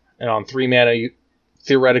 mana, and on 3 mana,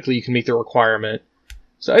 theoretically you can meet the requirement.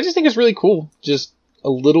 So I just think it's really cool. Just a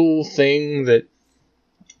little thing that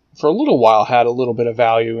for a little while had a little bit of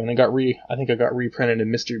value, and I think it got reprinted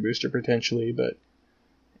in Mystery Booster potentially, but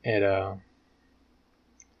it's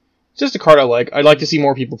just a card I like. I'd like to see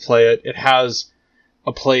more people play it. It has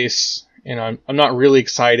a place, and I'm not really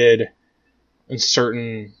excited in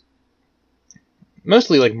certain,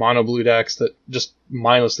 mostly like mono blue decks that just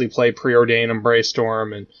mindlessly play Preordain and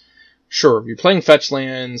Brainstorm, and sure, if you're playing fetch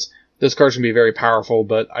lands, those cards can be very powerful,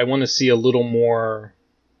 but I want to see a little more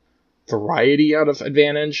variety out of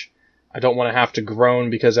Advantage. I don't want to have to groan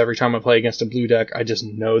because every time I play against a blue deck, I just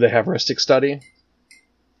know they have Rhystic Study.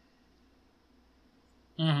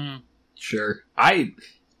 Mm-hmm. Sure. I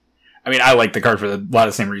like the card for a lot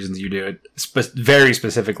of the same reasons you do. Very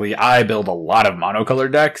specifically, I build a lot of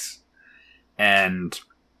monocolor decks, and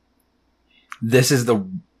this is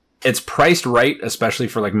it's priced right, especially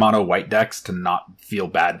for like mono white decks, to not feel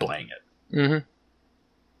bad playing it. Mm-hmm.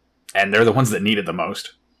 And they're the ones that need it the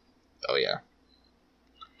most. Oh yeah.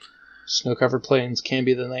 Snow-covered plains can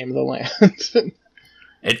be the name of the land.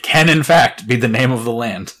 It can, in fact, be the name of the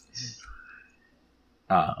land.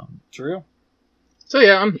 True. So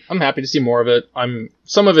yeah, I'm happy to see more of it.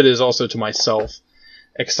 Some of it is also to myself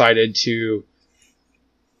excited to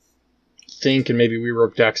think and maybe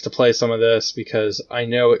rework decks to play some of this, because I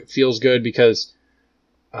know it feels good because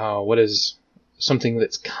what is something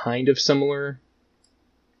that's kind of similar?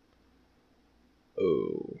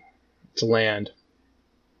 Oh, it's a land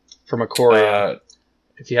from Ikoria.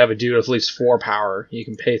 If you have a dude with at least 4 power, you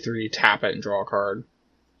can pay 3, tap it, and draw a card.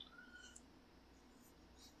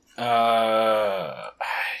 I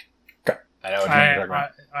know what you're talking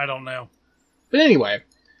about. I don't know. But anyway.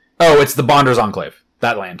 Oh, it's the Bonder's Enclave.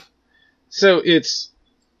 That land. So it's,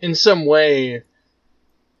 in some way,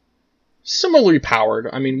 similarly powered.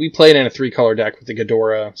 I mean, we played in a 3-color deck with the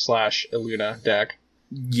Ghidorah/Illuna deck.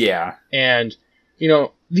 Yeah. And,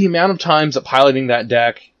 the amount of times that piloting that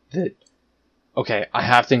deck that, okay, I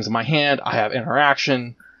have things in my hand, I have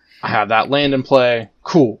interaction, I have that land in play,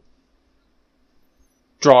 cool.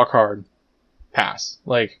 Draw a card. Pass.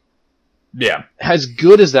 Yeah. As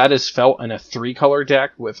good as that is felt in a 3-color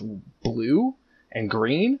deck with blue and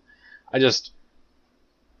green, I guess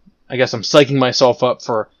I'm psyching myself up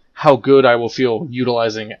for how good I will feel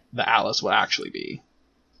utilizing the Atlas would actually be.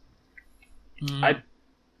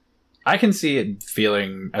 I can see it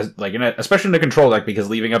feeling as especially in a control deck, because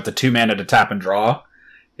leaving up the 2 mana to tap and draw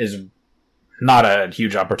is not a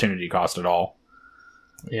huge opportunity cost at all.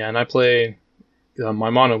 Yeah, and I play my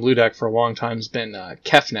mono blue deck for a long time has been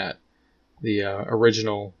Kefnet, the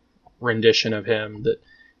original rendition of him that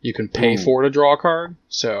you can pay for to draw a card.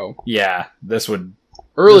 So yeah, this would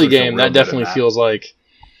early game that definitely feels like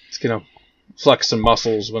it's gonna flex some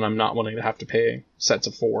muscles when I'm not wanting to have to pay sets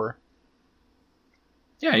of 4.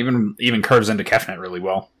 Yeah, even curves into Kefnet really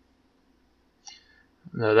well.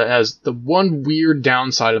 No, that has the one weird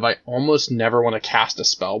downside of I almost never want to cast a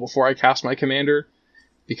spell before I cast my commander,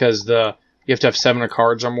 because you have to have 7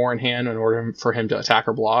 cards or more in hand in order for him to attack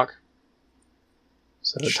or block.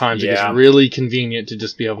 So at times it gets really convenient to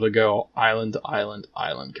just be able to go island to island,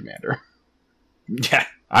 island commander. Yeah,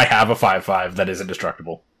 I have a 5/5 that is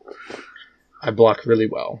indestructible. I block really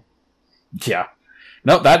well. Yeah.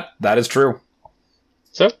 No, that is true.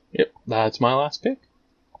 So, yep, that's my last pick.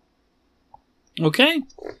 Okay.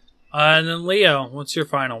 And then Leo, what's your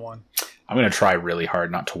final one? I'm going to try really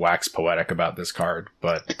hard not to wax poetic about this card,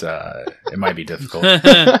 but it might be difficult.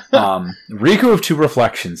 Riku of Two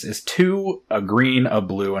Reflections is 2, a green, a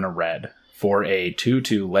blue, and a red for a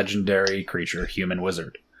 2/2 legendary creature, human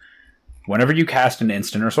wizard. Whenever you cast an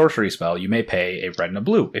instant or sorcery spell, you may pay a red and a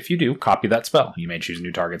blue. If you do, copy that spell. You may choose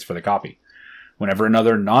new targets for the copy. Whenever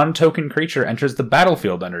another non-token creature enters the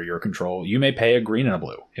battlefield under your control, you may pay a green and a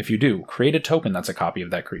blue. If you do, create a token that's a copy of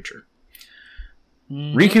that creature.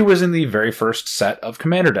 Riku was in the very first set of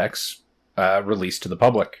commander decks released to the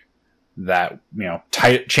public that,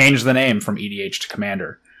 changed the name from EDH to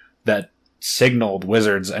Commander, that signaled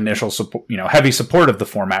Wizards' initial support, heavy support of the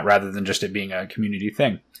format rather than just it being a community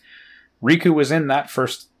thing. Riku was in that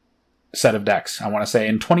first set of decks, I want to say,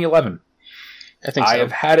 in 2011. I think so. I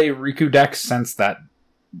have had a Riku deck since that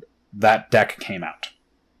deck came out.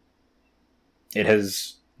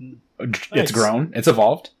 It's grown, it's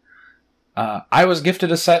evolved. I was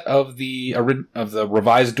gifted a set of the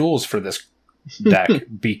revised duels for this deck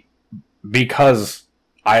because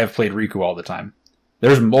I have played Riku all the time.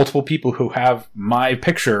 There's multiple people who have my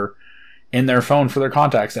picture in their phone for their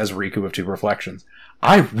contacts as Riku of Two Reflections.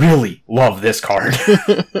 I really love this card.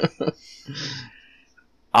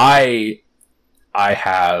 I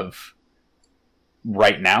have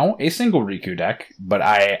right now a single Riku deck, but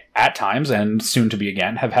I, at times, and soon to be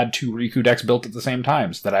again, have had 2 Riku decks built at the same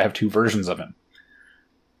times, that I have 2 versions of him.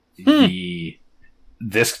 You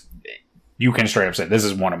can straight up say, this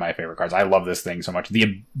is one of my favorite cards. I love this thing so much.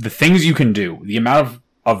 The things you can do, the amount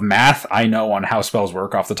of math I know on how spells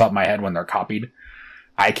work off the top of my head when they're copied,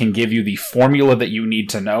 I can give you the formula that you need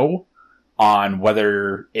to know on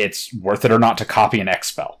whether it's worth it or not to copy an X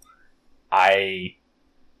spell. I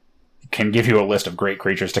can give you a list of great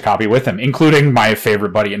creatures to copy with him, including my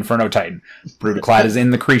favorite buddy, Inferno Titan. Brutaclad is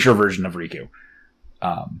in the creature version of Riku.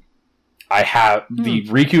 I have the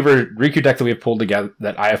Riku deck that we have pulled together,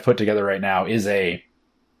 that I have put together right now, is a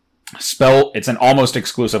spell. It's an almost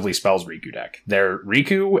exclusively spells Riku deck. There are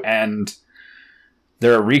Riku, and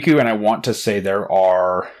I want to say there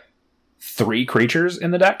are 3 creatures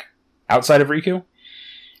in the deck outside of Riku.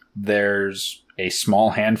 There's a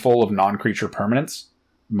small handful of non-creature permanents,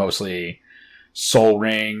 mostly Soul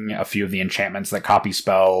Ring, a few of the enchantments that copy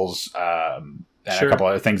spells, and a couple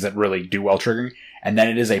other things that really do well triggering. And then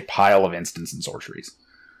it is a pile of instants and sorceries.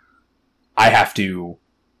 I have to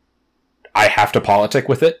politic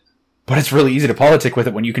with it, but it's really easy to politic with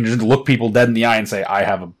it when you can just look people dead in the eye and say, I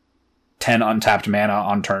have a 10 untapped mana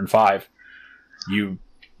on turn 5. You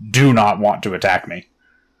do not want to attack me.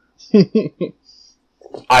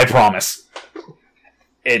 I promise.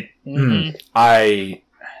 The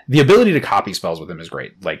ability to copy spells with him is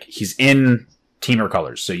great. Like, he's in Teamer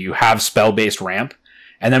colors, so you have spell-based ramp,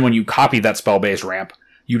 and then when you copy that spell-based ramp,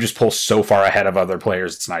 you just pull so far ahead of other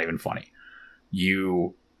players, it's not even funny.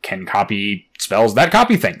 You can copy spells that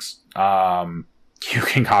copy things. You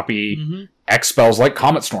can copy X spells like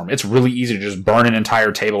Comet Storm. It's really easy to just burn an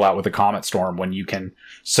entire table out with a Comet Storm when you can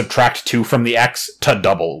subtract 2 from the X to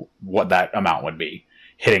double what that amount would be,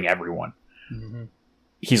 hitting everyone.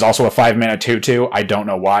 He's also a 5-mana 2/2. I don't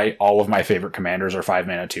know why. All of my favorite commanders are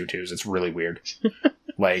 5-mana 2/2s. It's really weird.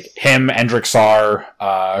 Like, him, Endrixar,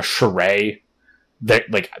 Sheree.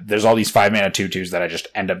 There's all these 5-mana 2/2s that I just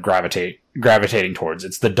end up gravitating towards.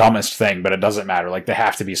 It's the dumbest thing, but it doesn't matter. Like, they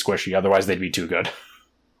have to be squishy, otherwise they'd be too good.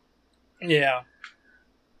 Yeah.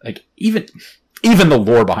 Like, even the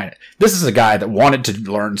lore behind it. This is a guy that wanted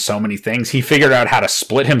to learn so many things. He figured out how to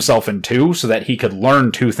split himself in 2 so that he could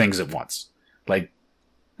learn 2 things at once. Like,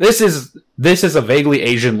 this is a vaguely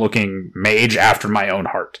Asian-looking mage after my own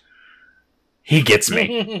heart. He gets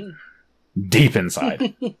me. Deep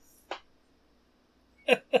inside.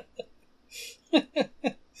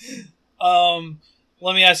 Let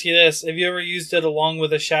me ask you this. Have you ever used it along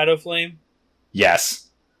with a Shadow Flame? Yes.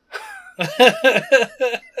 I'd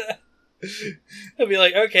be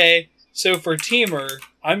like, okay, so for Teamer,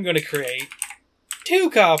 I'm going to create 2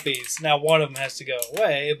 copies. Now, one of them has to go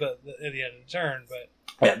away, but at the end of the turn, but...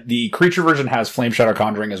 Yeah, the creature version has Flame Shadow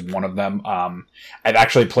Conjuring as one of them. I've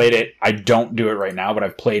actually played it. I don't do it right now, but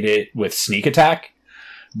I've played it with Sneak Attack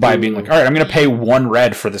by being like, all right, I'm going to pay 1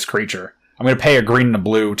 red for this creature. I'm going to pay a green and a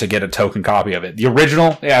blue to get a token copy of it. The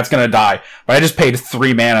original, yeah, it's going to die. But I just paid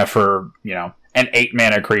 3 mana for, an 8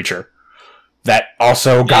 mana creature that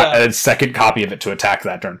also got a second copy of it to attack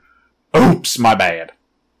that turn. Oops, my bad.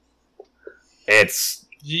 It's...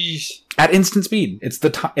 Yeesh. At instant speed.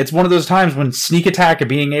 It's one of those times when Sneak Attack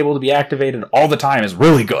being able to be activated all the time is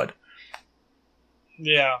really good.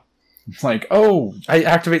 Yeah. It's like, oh, I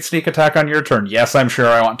activate Sneak Attack on your turn. Yes, I'm sure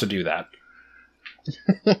I want to do that.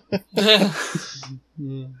 That's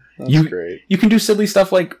great. You can do silly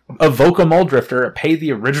stuff like evoke a Muldrifter, pay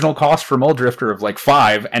the original cost for Muldrifter of like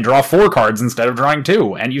 5, and draw 4 cards instead of drawing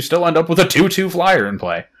 2, and you still end up with a 2/2 flyer in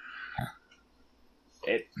play.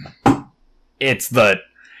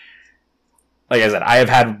 like I said, I have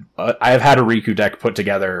had a Riku deck put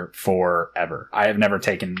together forever. I have never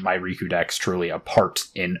taken my Riku decks truly apart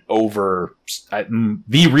the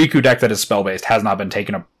Riku deck that is spell based has not been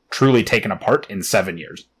truly taken apart in 7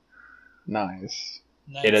 years. Nice.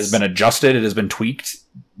 It has been adjusted. It has been tweaked.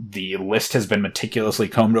 The list has been meticulously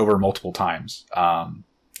combed over multiple times.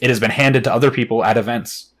 It has been handed to other people at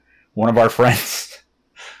events. One of our friends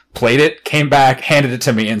played it, came back, handed it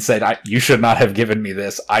to me, and said, "You should not have given me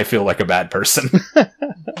this. I feel like a bad person."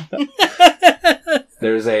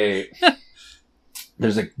 There's a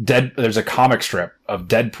comic strip of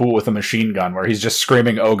Deadpool with a machine gun where he's just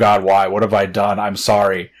screaming, "Oh God, why? What have I done? I'm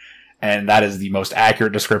sorry." And that is the most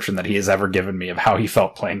accurate description that he has ever given me of how he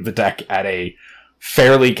felt playing the deck at a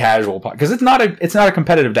fairly casual because it's not a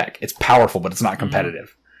competitive deck. It's powerful, but it's not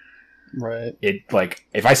competitive. Right. It like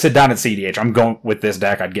if I sit down at CDH, I'm going with this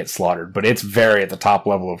deck, I'd get slaughtered. But it's very at the top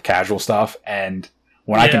level of casual stuff. And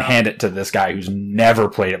when I can hand it to this guy who's never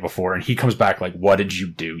played it before, and he comes back like, "What did you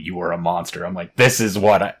do? You were a monster." I'm like, this is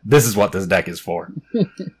what this deck is for.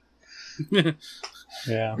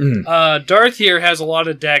 Yeah. Darth here has a lot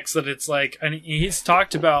of decks that it's like, and he's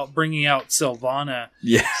talked about bringing out Sylvana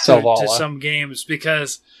to some games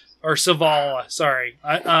because, or Sylvala, sorry.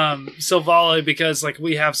 Sylvala because like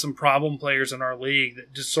we have some problem players in our league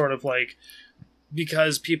that just sort of like,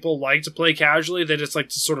 because people like to play casually, they just like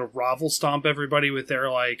to sort of ravel stomp everybody with their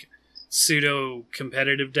like pseudo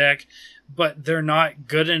competitive deck, but they're not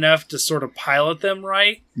good enough to sort of pilot them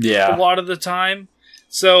right a lot of the time.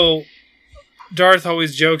 So Darth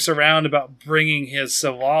always jokes around about bringing his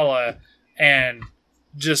Sylvala and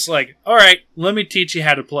just like, all right, let me teach you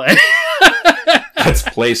how to play. Let's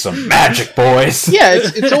play some Magic, boys. Yeah,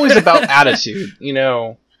 it's always about attitude. You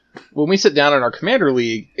know, when we sit down in our Commander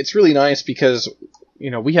League, it's really nice because,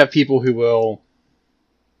 you know, we have people who will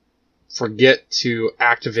forget to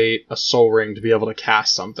activate a Soul Ring to be able to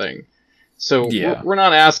cast something. So we're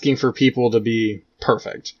not asking for people to be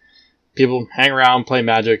perfect. People hang around, play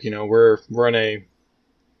Magic. You know, we're in a,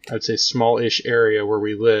 I would say, small-ish area where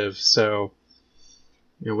we live. So,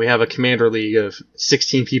 you know, we have a Commander League of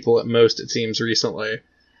 16 people at most, it seems, recently.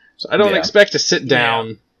 So I don't expect to sit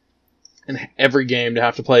down in every game to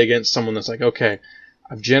have to play against someone that's like, okay,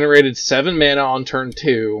 I've generated 7 mana on turn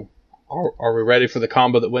 2. Are we ready for the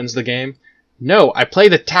combo that wins the game? No, I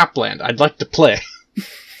played a tap land. I'd like to play.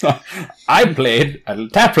 I played a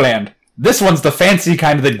tap land. This one's the fancy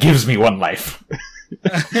kind that gives me 1 life.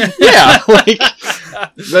 Yeah, like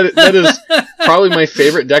that is probably my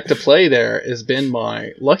favorite deck to play. There has been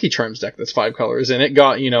my Lucky Charms deck that's 5 colors, and it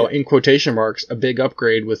got, you know, in quotation marks, a big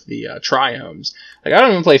upgrade with the Triomes. Like, I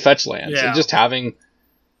don't even play fetch lands. And just having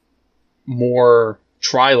more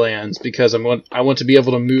tri-lands because I want to be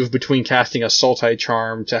able to move between casting a Sultai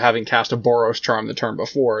Charm to having cast a Boros Charm the turn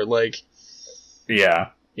before. Like, yeah.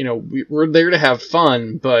 You know, we're there to have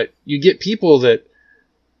fun, but you get people that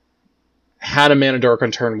had a Mana Dark on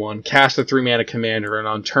turn 1, cast a 3-mana commander, and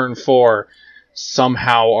on turn 4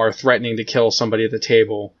 somehow are threatening to kill somebody at the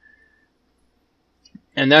table.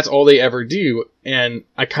 And that's all they ever do. And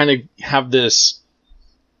I kind of have this,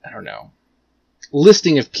 I don't know,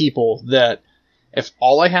 listing of people that if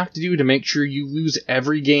all I have to do to make sure you lose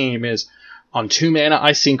every game is on 2 mana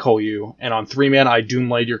I Sinkhole you, and on 3 mana I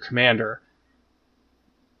Doomblade your commander,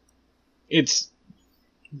 it's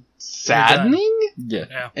saddening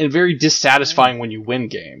and very dissatisfying when you win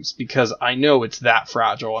games because I know it's that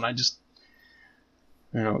fragile, and I just,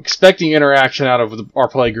 you know, expecting interaction out of our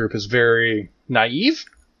play group is very naive.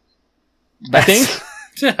 I think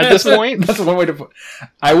at this point, that's one way to put.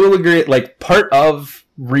 I will agree. Like, part of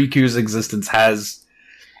Riku's existence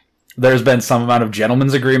there's been some amount of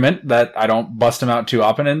gentleman's agreement that I don't bust him out too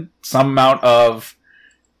often, and some amount of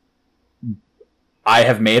I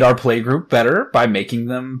have made our playgroup better by making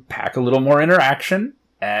them pack a little more interaction,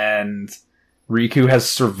 and Riku has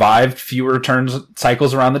survived fewer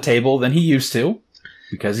cycles around the table than he used to,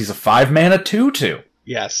 because he's a 5-mana 2/2.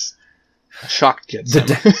 Yes. Shocked kids.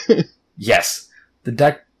 Yes. The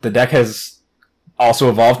deck has also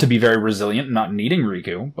evolved to be very resilient, not needing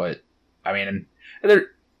Riku, but, I mean,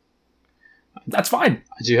 that's fine.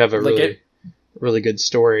 I do have a really good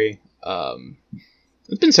story.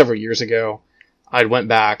 It's been several years ago. I went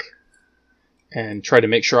back and tried to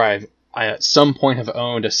make sure I at some point have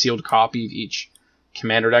owned a sealed copy of each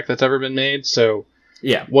commander deck that's ever been made. So,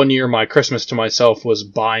 yeah, one year my Christmas to myself was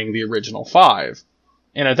buying the original 5,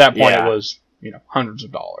 and at that point it was, you know, hundreds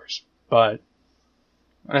of dollars. But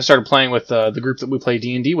when I started playing with the group that we play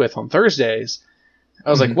D&D with on Thursdays, I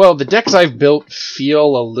was like, well, the decks I've built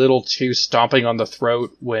feel a little too stomping on the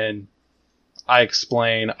throat when I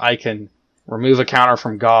explain I can remove a counter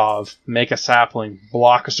from Gov, make a sapling,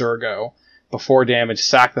 block Zurgo, before damage,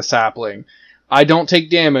 sack the sapling. I don't take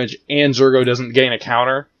damage, and Zurgo doesn't gain a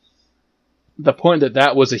counter. The point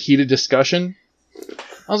that was a heated discussion,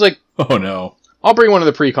 I was like, oh no. I'll bring one of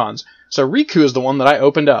the precons. So Riku is the one that I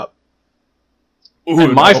opened up. Ooh,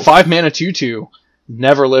 and my no. 5-mana 2/2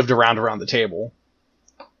 never lived around the table.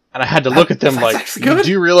 And I had to look at them like, do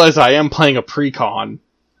you realize I am playing a precon?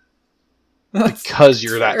 Because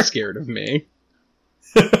you're that scared of me.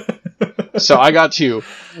 So I got to,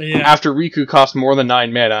 after Riku cost more than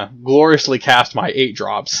 9 mana, gloriously cast my 8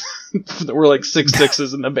 drops. That were like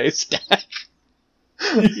 6/6s in the base stack.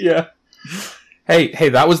 Yeah. Hey,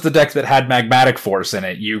 that was the deck that had Magmatic Force in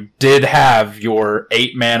it. You did have your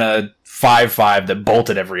 8 mana 5/5 that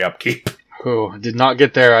bolted every upkeep. Oh, I did not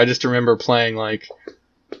get there. I just remember playing like,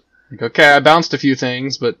 okay, I bounced a few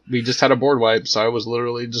things, but we just had a board wipe, so I was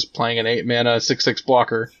literally just playing an 8 mana 6/6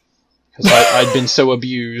 blocker. Because I'd been so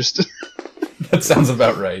abused. That sounds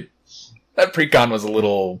about right. That precon was a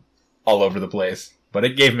little all over the place, but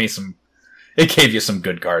it gave you some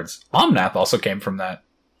good cards. Omnath also came from that.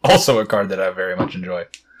 Also a card that I very much enjoy.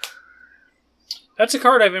 That's a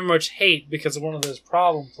card I very much hate because of one of those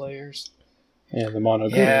problem players. Yeah, the mono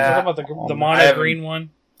green. Yeah. Talk about the mono green one.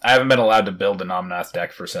 I haven't been allowed to build an Omnath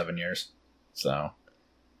deck for 7 years, so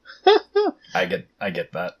I get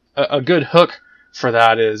that. A good hook for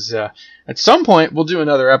that is at some point we'll do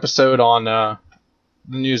another episode on the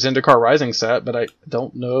new Zendikar Rising set, but I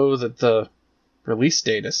don't know that the release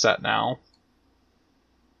date is set now.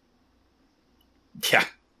 Yeah.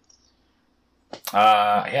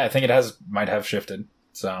 I think it might have shifted.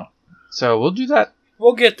 So we'll do that.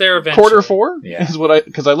 We'll get there eventually. Quarter 4 Yeah. is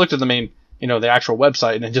because I looked at the main, the actual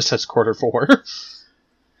website and it just says quarter 4.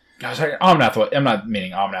 I was like, Omnath. I'm not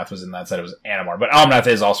meaning Omnath was in that set. It was Animar, but Omnath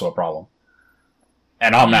is also a problem,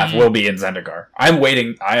 and Omnath will be in Zendikar. I'm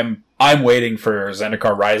waiting. I'm waiting for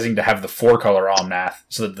Zendikar Rising to have the 4-color Omnath,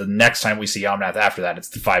 so that the next time we see Omnath after that, it's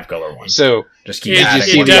the 5-color one. So just keep did you adding.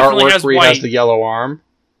 see one. the definitely artwork has where he white. has the yellow arm?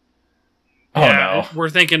 Oh Yeah, no, we're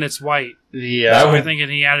thinking it's white. That We're thinking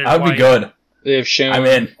he added that would white. be good. They've shown I'm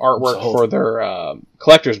in. artwork I'm sold. for their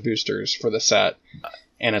collector's boosters for the set,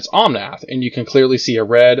 and it's Omnath, and you can clearly see a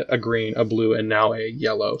red, a green, a blue, and now a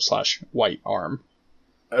yellow/white arm.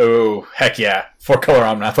 Oh heck yeah, 4-color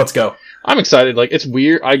Omnath. Let's go. I'm excited. Like, it's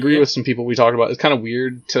weird. I agree with some people we talked about. It's kind of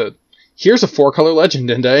weird to... Here's a 4-color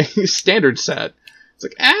legend in a standard set. It's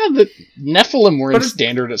like, the Nephilim were in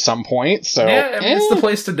standard at some point, so... Yeah, I mean, it's the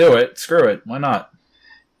place to do it. Screw it. Why not?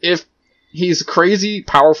 If he's a crazy,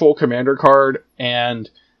 powerful commander card, and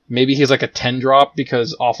maybe he's like a 10-drop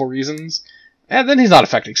because awful reasons, and then he's not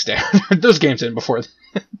affecting standard. Those games in before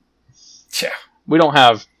then. Yeah. We don't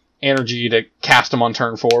have energy to cast him on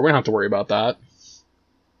turn 4. We don't have to worry about that.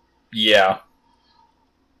 Yeah.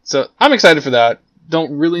 So I'm excited for that.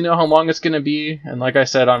 Don't really know how long it's going to be, and like I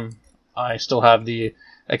said, I still have the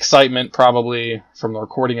excitement probably from the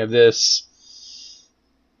recording of this.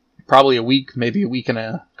 Probably a week, maybe a week and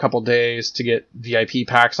a couple days to get VIP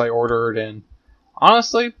packs I ordered, and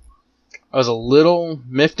honestly, I was a little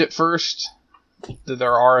miffed at first that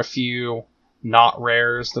there are a few not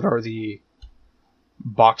rares that are the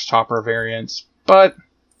box topper variants, but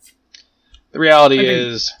the reality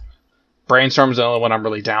is Brainstorm's the only one I'm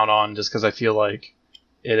really down on, just because I feel like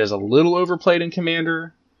it is a little overplayed in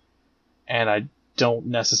Commander, and I don't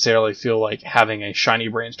necessarily feel like having a shiny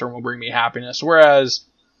Brainstorm will bring me happiness, whereas,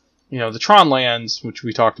 the Tron lands, which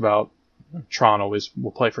we talked about, Tron always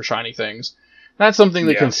will play for shiny things. That's something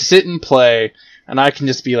that can sit and play, and I can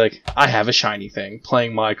just be like, I have a shiny thing,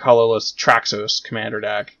 playing my colorless Traxos Commander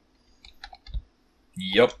deck.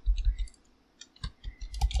 Yep.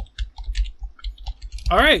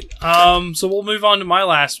 All right. So we'll move on to my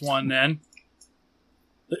last one then.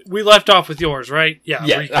 We left off with yours, right? Yeah.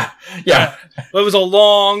 Yeah. It was a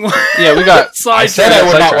long. Yeah, we got. I said I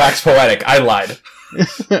would not wax poetic. I lied.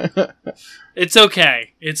 It's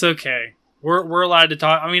okay. It's okay. We're allowed to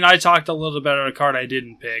talk. I mean, I talked a little bit about a card I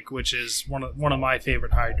didn't pick, which is one of my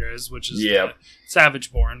favorite Hydras, which is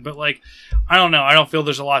Savage Born. But I don't know. I don't feel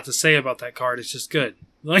there's a lot to say about that card. It's just good.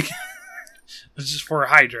 It's just for a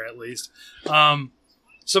Hydra at least.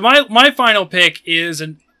 So my final pick is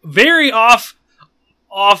a very off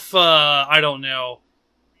I don't know,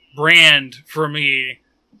 brand for me,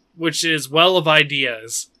 which is Well of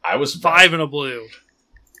Ideas. I was 5 and a blue.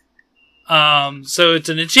 So it's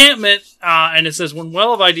an enchantment, and it says when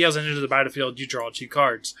Well of Ideas enters the battlefield, you draw 2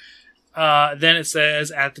 cards. Then it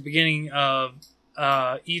says at the beginning of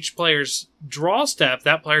each player's draw step,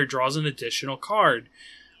 that player draws an additional card.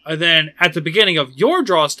 And then at the beginning of your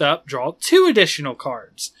draw step, draw 2 additional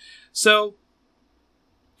cards. So,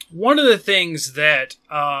 one of the things that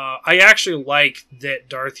I actually like that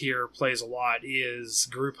Darth here plays a lot is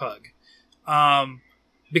Group Hug.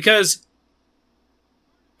 Because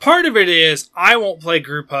part of it is I won't play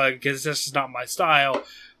Group Hug because this is not my style,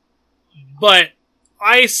 but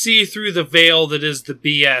I see through the veil that is the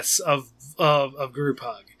BS of Group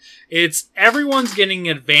Hug. It's everyone's getting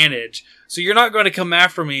an advantage, so you're not going to come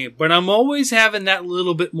after me, but I'm always having that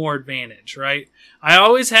little bit more advantage, right? I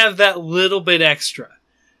always have that little bit extra.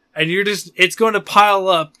 And it's going to pile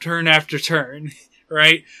up turn after turn,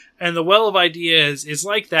 right? And the Well of Ideas is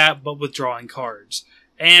like that, but with drawing cards.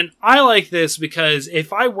 And I like this because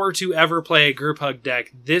if I were to ever play a Group Hug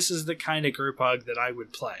deck, this is the kind of Group Hug that I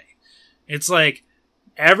would play. It's like,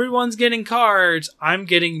 everyone's getting cards, I'm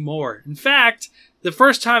getting more. In fact, the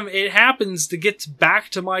first time it happens to get back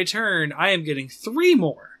to my turn, I am getting 3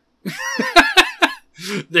 more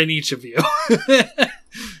than each of you.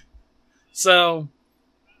 So,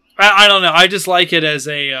 I don't know. I just like it as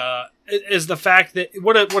as the fact that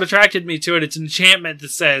what attracted me to it. It's an enchantment that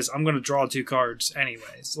says I'm going to draw 2 cards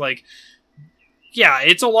anyways. Like, yeah,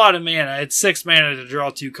 it's a lot of mana. It's 6 mana to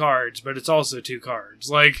draw 2 cards, but it's also 2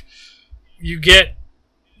 cards. Like, you get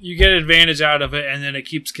advantage out of it, and then it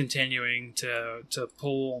keeps continuing to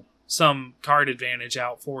pull some card advantage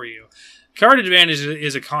out for you. Card advantage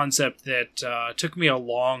is a concept that took me a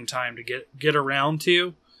long time to get around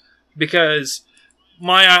to, because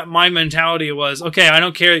my mentality was, okay, I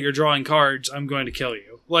don't care that you're drawing cards, I'm going to kill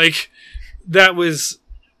you. Like, that was,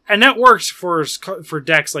 and that worked for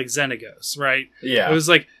decks like Xenagos, right? Yeah. It was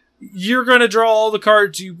like, you're going to draw all the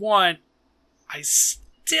cards you want. I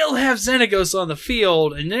still have Xenagos on the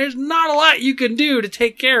field, and there's not a lot you can do to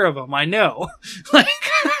take care of them, I know. Like,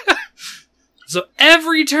 so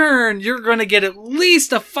every turn, you're going to get at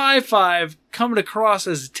least a 5/5 coming across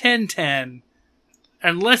as a 10/10,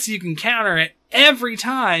 unless you can counter it every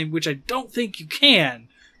time, which I don't think you can.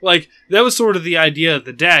 Like, that was sort of the idea of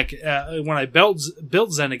the deck when I built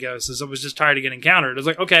Xenagos, is I was just tired of getting countered. I was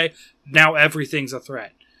like, okay, now everything's a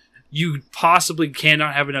threat. You possibly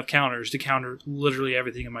cannot have enough counters to counter literally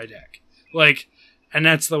everything in my deck. Like, and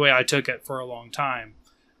that's the way I took it for a long time.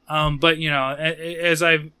 But, you know, as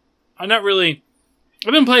I've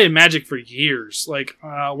been playing Magic for years. Like,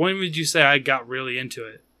 when would you say I got really into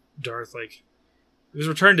it, Darth? Like, it was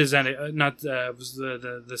Return to Zendikar, it was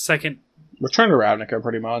the second... Return to Ravnica,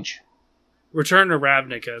 pretty much. Return to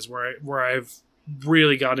Ravnica is where I've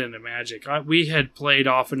really got into Magic. We had played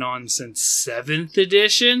off and on since 7th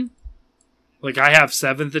edition. Like, I have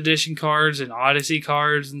 7th edition cards and Odyssey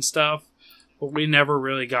cards and stuff, but we never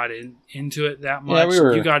really got into it that much. Yeah, we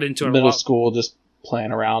were you got into it middle school, just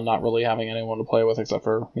playing around, not really having anyone to play with except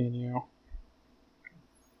for me and you.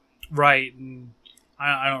 Right, and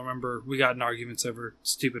I don't remember. We got in arguments over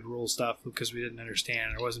stupid rule stuff because we didn't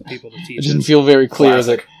understand. There wasn't people to teach us. It didn't feel very clear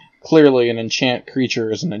that clearly an enchant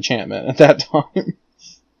creature is an enchantment at that time.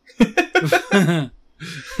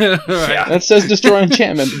 Right. Yeah. That says destroy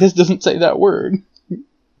enchantment, but this doesn't say that word.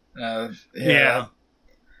 Yeah.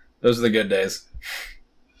 Those are the good days.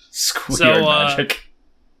 Schoolyard Magic.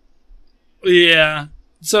 Yeah.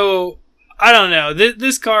 So, I don't know.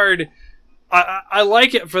 This card, I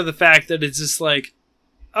like it for the fact that it's just like,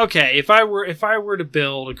 okay, if I were to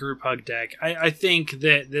build a Group Hug deck, I think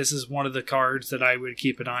that this is one of the cards that I would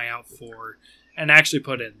keep an eye out for and actually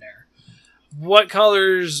put in there. What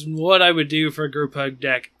colors, what I would do for a Group Hug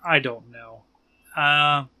deck, I don't know.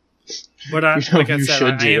 But like I said,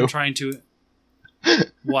 I am trying to...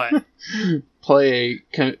 What? Play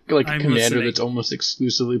a commander that's almost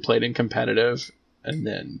exclusively played in competitive, and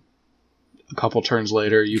then a couple turns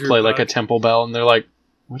later you play like a Temple Bell, and they're like,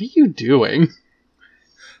 what are you doing?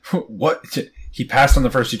 What? He passed on the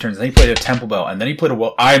first 2 turns, then he played a Temple Bell, and then he played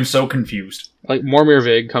a... I am so confused. Like, Mormir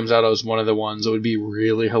Vig comes out as one of the ones that would be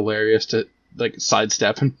really hilarious to, like,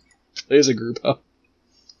 sidestep and play as a Group Hug.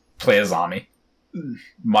 Play Azami.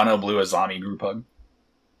 Mono Blue Azami Group Hug.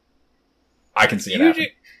 I can see it happen.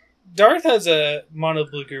 Darth has a Mono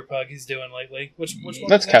Blue Group Hug he's doing lately. Which one?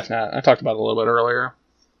 That's Kefnet. I talked about it a little bit earlier.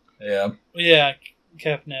 Yeah. Yeah,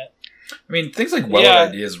 Kefnet. I mean, things like Well of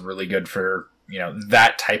Ideas is really good for, you know,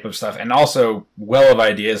 that type of stuff. And also, Well of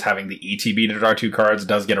Ideas having the ETB to draw 2 cards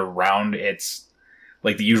does get around its,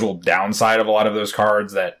 like, the usual downside of a lot of those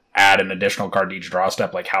cards that add an additional card to each draw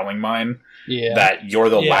step, like Howling Mine. Yeah. That you're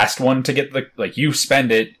the last one to get you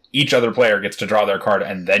spend it, each other player gets to draw their card,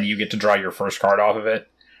 and then you get to draw your first card off of it.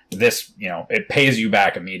 This, you know, it pays you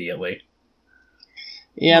back immediately.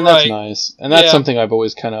 Yeah, and that's nice. And that's something I've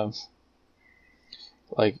always kind of...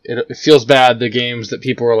 Like, it feels bad, the games that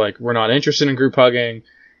people are like, we're not interested in group hugging.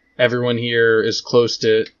 Everyone here is close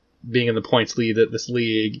to being in the points lead at this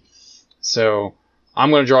league. So I'm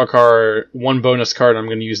going to draw a card, one bonus card, and I'm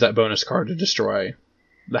going to use that bonus card to destroy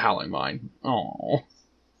the Howling Mine. Oh.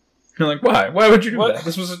 You're like, why? Why would you do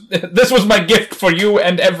that? This was my gift for you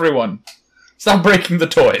and everyone. Stop breaking the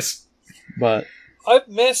toys. But I've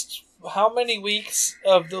missed how many weeks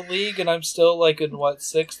of the league, and I'm still like in what,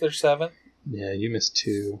 6th or 7th? yeah, you missed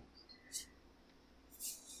 2.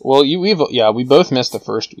 Well, we both missed the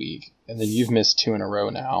first week, and then you've missed 2 in a row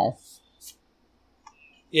now.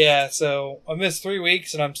 Yeah, so I missed 3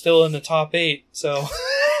 weeks, and I'm still in the top 8. So,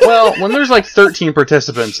 Well, when there's like 13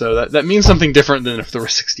 participants, though, that means something different than if there were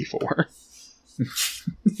 64.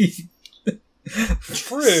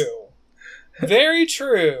 true, very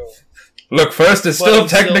true. Look, first is But still I'm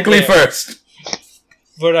still technically there. first.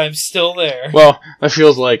 But I'm still there. Well, that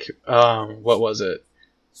feels like, what was it?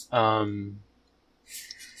 Trying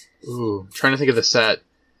to think of the set.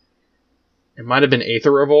 It might have been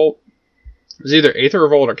Aether Revolt. It was either Aether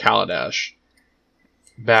Revolt or Kaladesh.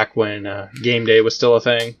 Back when Game Day was still a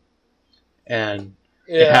thing. And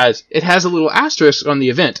Yeah. it has a little asterisk on the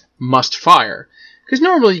event, must fire. Because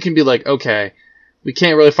normally you can be like, okay, we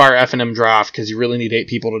can't really fire F&M draft because you really need 8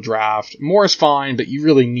 people to draft. More is fine, but you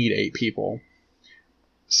really need 8 people.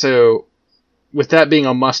 So, with that being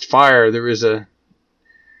a must fire, there is and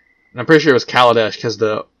I'm pretty sure it was Kaladesh because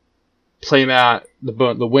the playmat,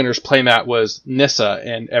 the winner's playmat was Nissa,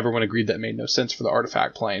 and everyone agreed that made no sense for the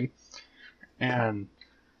artifact plane. And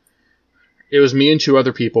it was me and 2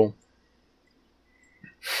 other people.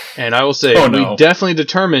 And I will say, Oh, no. we definitely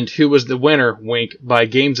determined who was the winner, wink, by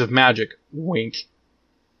Games of Magic, wink.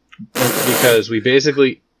 Because we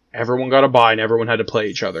basically, everyone got a bye and everyone had to play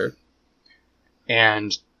each other.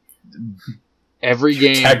 And every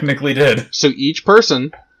game... Technically did. So each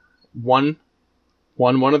person won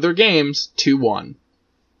one of their games 2-1.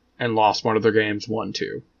 And lost one of their games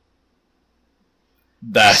 1-2.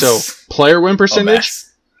 That's So, player win a percentage,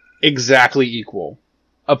 mess. exactly equal.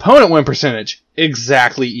 Opponent win percentage,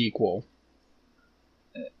 exactly equal.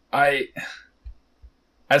 As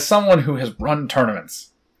someone who has run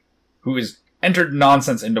tournaments, who has entered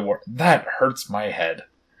nonsense into war, that hurts my head.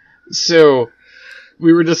 So,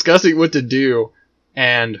 we were discussing what to do,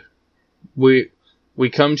 and we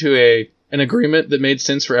come to an agreement that made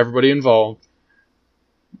sense for everybody involved.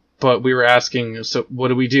 But we were asking, so what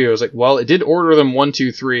do we do? I was like, well, it did order them 1,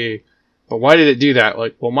 2, 3, but why did it do that?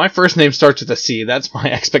 Like, well, my first name starts with a C. That's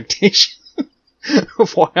my expectation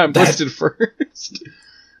of why I'm listed first.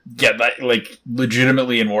 Yeah, that, like,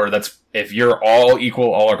 legitimately in war, that's, if you're all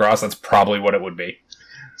equal all across, that's probably what it would be.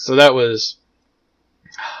 So that was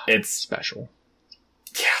It's, special.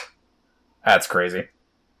 yeah, that's crazy.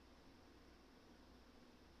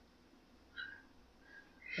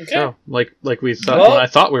 Okay. So, like we thought, Well- when I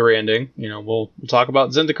thought we were ending, we'll talk about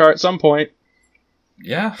Zendikar at some point,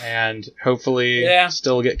 Yeah. and hopefully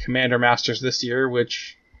still get Commander Masters this year,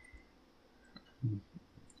 which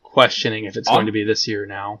questioning if it's going to be this year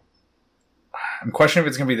now. I'm questioning if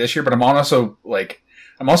it's going to be this year, but I'm also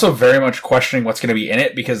very much questioning what's going to be in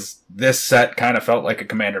it, because this set kind of felt like a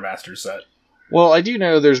Commander Masters set. Well, I do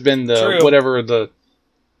know there's been True.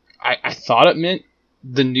 I thought it meant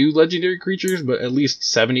the new legendary creatures, but at least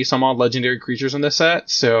 70 some odd legendary creatures in this set,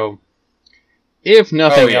 so if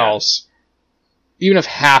nothing else, even if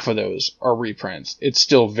half of those are reprints, it's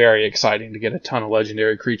still very exciting to get a ton of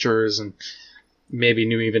legendary creatures, and maybe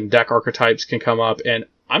new even deck archetypes can come up, and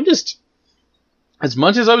I'm just, as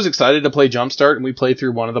much as I was excited to play Jumpstart, and we played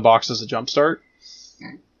through one of the boxes of Jumpstart,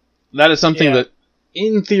 that is something that,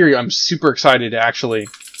 in theory, I'm super excited to actually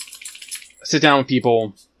sit down with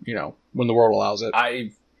people, when the world allows it.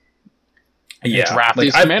 And Draft like,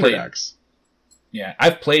 these commander decks. Yeah,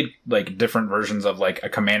 I've played like different versions of like a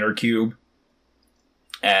Commander Cube,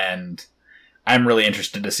 and I'm really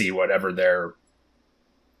interested to see whatever their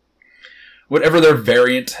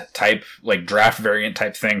variant type, like draft variant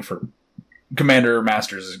type thing for Commander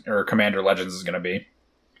Masters or Commander Legends is going to be.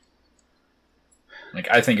 Like,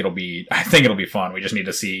 I think it'll be fun. We just need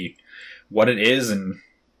to see what it is and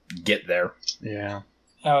get there. Yeah.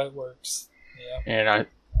 How it works. Yeah. And I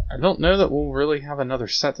don't know that we'll really have another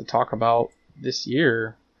set to talk about this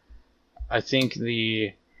year. I think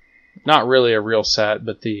not really a real set,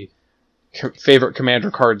 but the favorite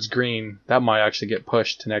Commander cards green, that might actually get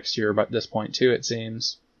pushed to next year at this point too, it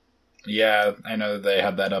seems. Yeah, I know that they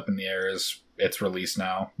had that up in the air as it's released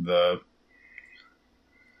now.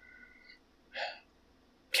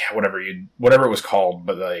 Whatever it was called,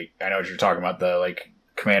 but like, I know what you're talking about, the like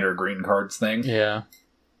Commander green cards thing. Yeah.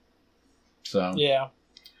 So Yeah.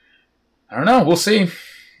 I don't know. We'll see.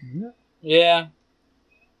 Yeah.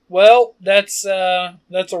 Well, that's a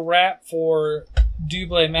wrap for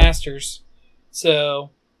Double Masters. So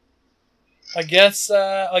I guess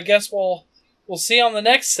we'll see on the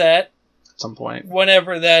next set at some point,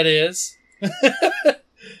 whenever that is.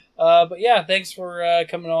 But yeah, thanks for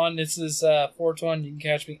coming on. This is 420. You can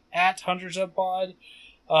catch me at Hunters of Pod.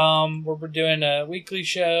 Where we're doing a weekly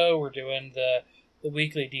show. We're doing the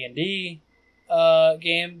weekly D&D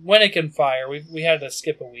game when it can fire. We had to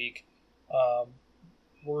skip a week.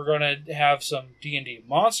 We're gonna have some D&D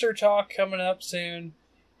monster talk coming up soon,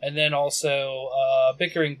 and then also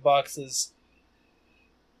Bickering Bucks is,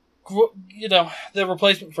 the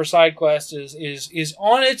replacement for SideQuest is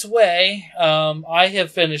on its way. I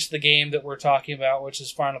have finished the game that we're talking about, which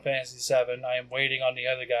is Final Fantasy VII. I am waiting on the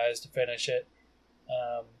other guys to finish it.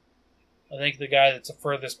 I think the guy that's the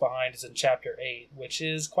furthest behind is in Chapter 8, which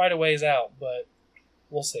is quite a ways out, but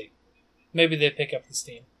we'll see. Maybe they pick up the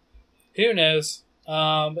steam. Who knows?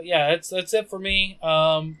 But yeah, that's it for me.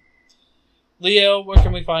 Leo, where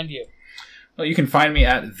can we find you? Well, you can find me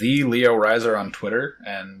at the Leo Riser on Twitter,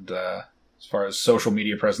 and as far as social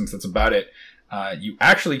media presence, that's about it. You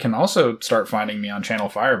actually can also start finding me on Channel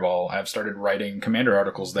Fireball. I've started writing Commander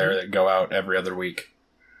articles there that go out every other week.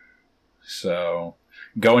 So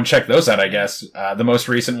go and check those out, I guess. The most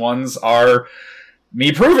recent ones are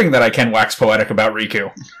me proving that I can wax poetic about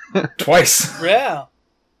Riku. Twice. Yeah.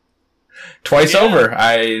 Twice over.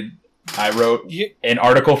 I wrote an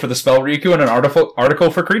article for the spell Riku and an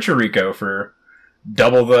article for creature Riku for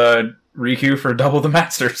double the Riku for double the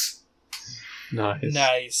masters.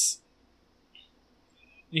 Nice.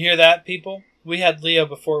 You hear that, people? We had Leo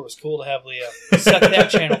before it was cool to have Leo. Suck that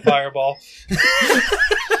Channel Fireball.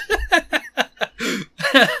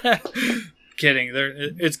 Kidding.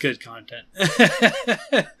 It's good content.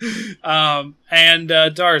 And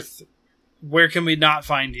Darth, where can we not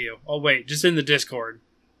find you? Oh, wait, just in the Discord.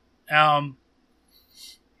 One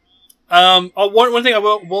thing I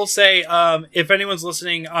will say, if anyone's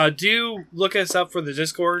listening, do look us up for the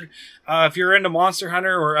Discord. If you're into Monster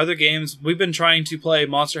Hunter or other games, we've been trying to play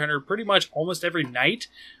Monster Hunter pretty much almost every night.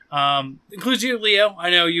 Includes you, Leo. I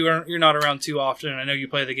know you're not around too often. I know you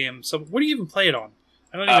play the game. So what do you even play it on?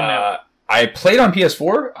 I don't even know. I played on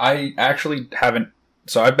PS4. I actually haven't.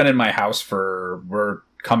 So I've been in my house we're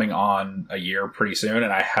coming on a year pretty soon,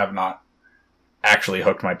 and I have not actually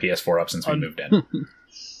hooked my PS4 up since we moved in.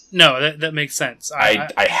 No, that makes sense. I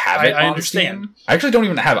have it on understand. Steam. I actually don't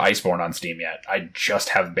even have Iceborne on Steam yet. I just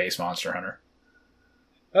have base Monster Hunter.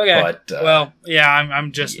 Okay. But, well, yeah,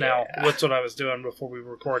 I'm just now. That's what I was doing before we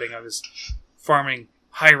were recording. I was farming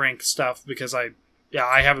high rank stuff because I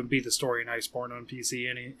haven't beat the story in Iceborne on PC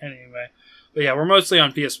anyway. But yeah, we're mostly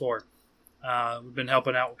on PS4. We've been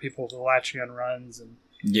helping out with people with the Latchion runs and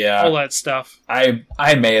all that stuff. I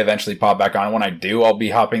may eventually pop back on. When I do, I'll be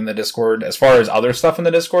hopping the Discord. As far as other stuff in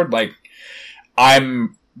the Discord, like,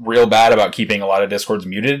 I'm real bad about keeping a lot of Discords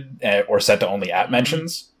muted or set to only app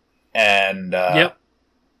mentions. And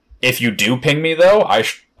if you do ping me, though,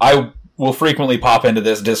 I will frequently pop into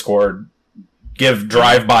this Discord, give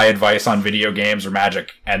drive-by advice on video games or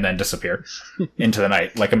Magic, and then disappear into the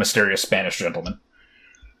night like a mysterious Spanish gentleman.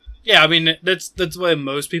 Yeah, I mean, that's the way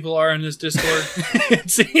most people are in this Discord,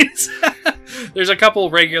 it seems. There's a couple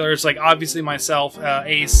of regulars, like obviously myself,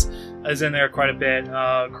 Ace is in there quite a bit,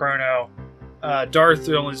 Chrono, Darth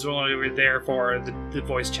is only there for the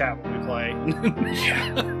voice chat when we play.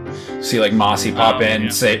 See, like, Mossy pop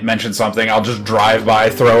in, mention something, I'll just drive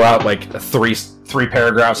by, throw out, like, three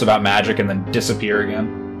paragraphs about Magic, and then disappear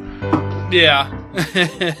again. Yeah.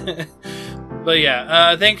 But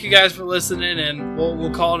yeah, thank you guys for listening, and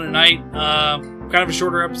we'll call it a night. Kind of a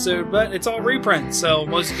shorter episode, but it's all reprints, so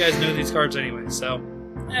most of you guys know these cards anyway. So,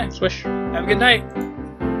 Swish. Have a good night.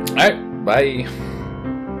 All right, bye.